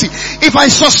authority, if I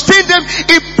sustain them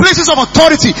in places of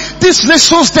authority, this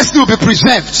nation's destiny will be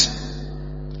preserved.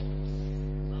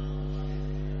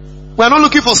 We are not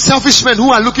looking for selfish men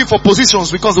who are looking for positions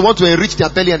because they want to enrich their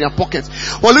belly and their pockets.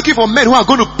 We're looking for men who are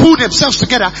going to pull themselves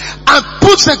together and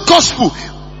put the gospel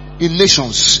in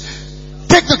nations.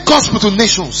 Take the gospel to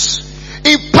nations.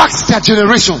 Impact their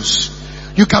generations.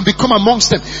 You can become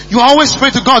amongst them. You always pray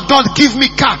to God, God, give me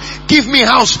car, give me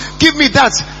house, give me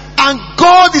that. And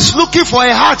God is looking for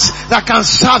a heart that can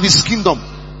serve His kingdom.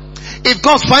 If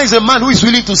God finds a man who is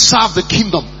willing to serve the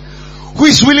kingdom, who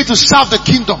is willing to serve the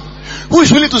kingdom, who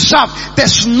is willing to serve,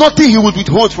 there's nothing He would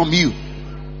withhold from you.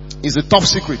 It's a top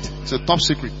secret. It's a top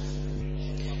secret.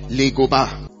 Legoba.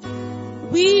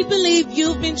 We believe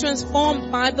you've been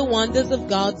transformed by the wonders of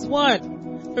God's Word.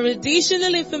 For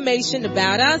additional information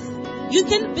about us, you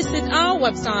can visit our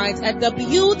website at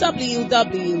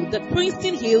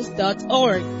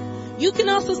www.princetonhills.org. You can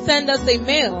also send us a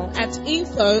mail at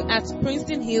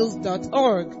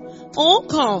info@princetonhills.org or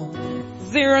call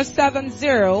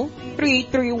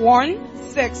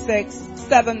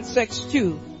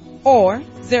 070-331-66762 or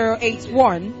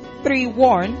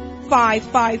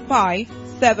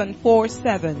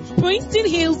 081-31-555-747. Princeton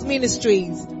Hills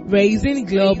Ministries, raising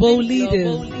global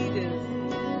leaders.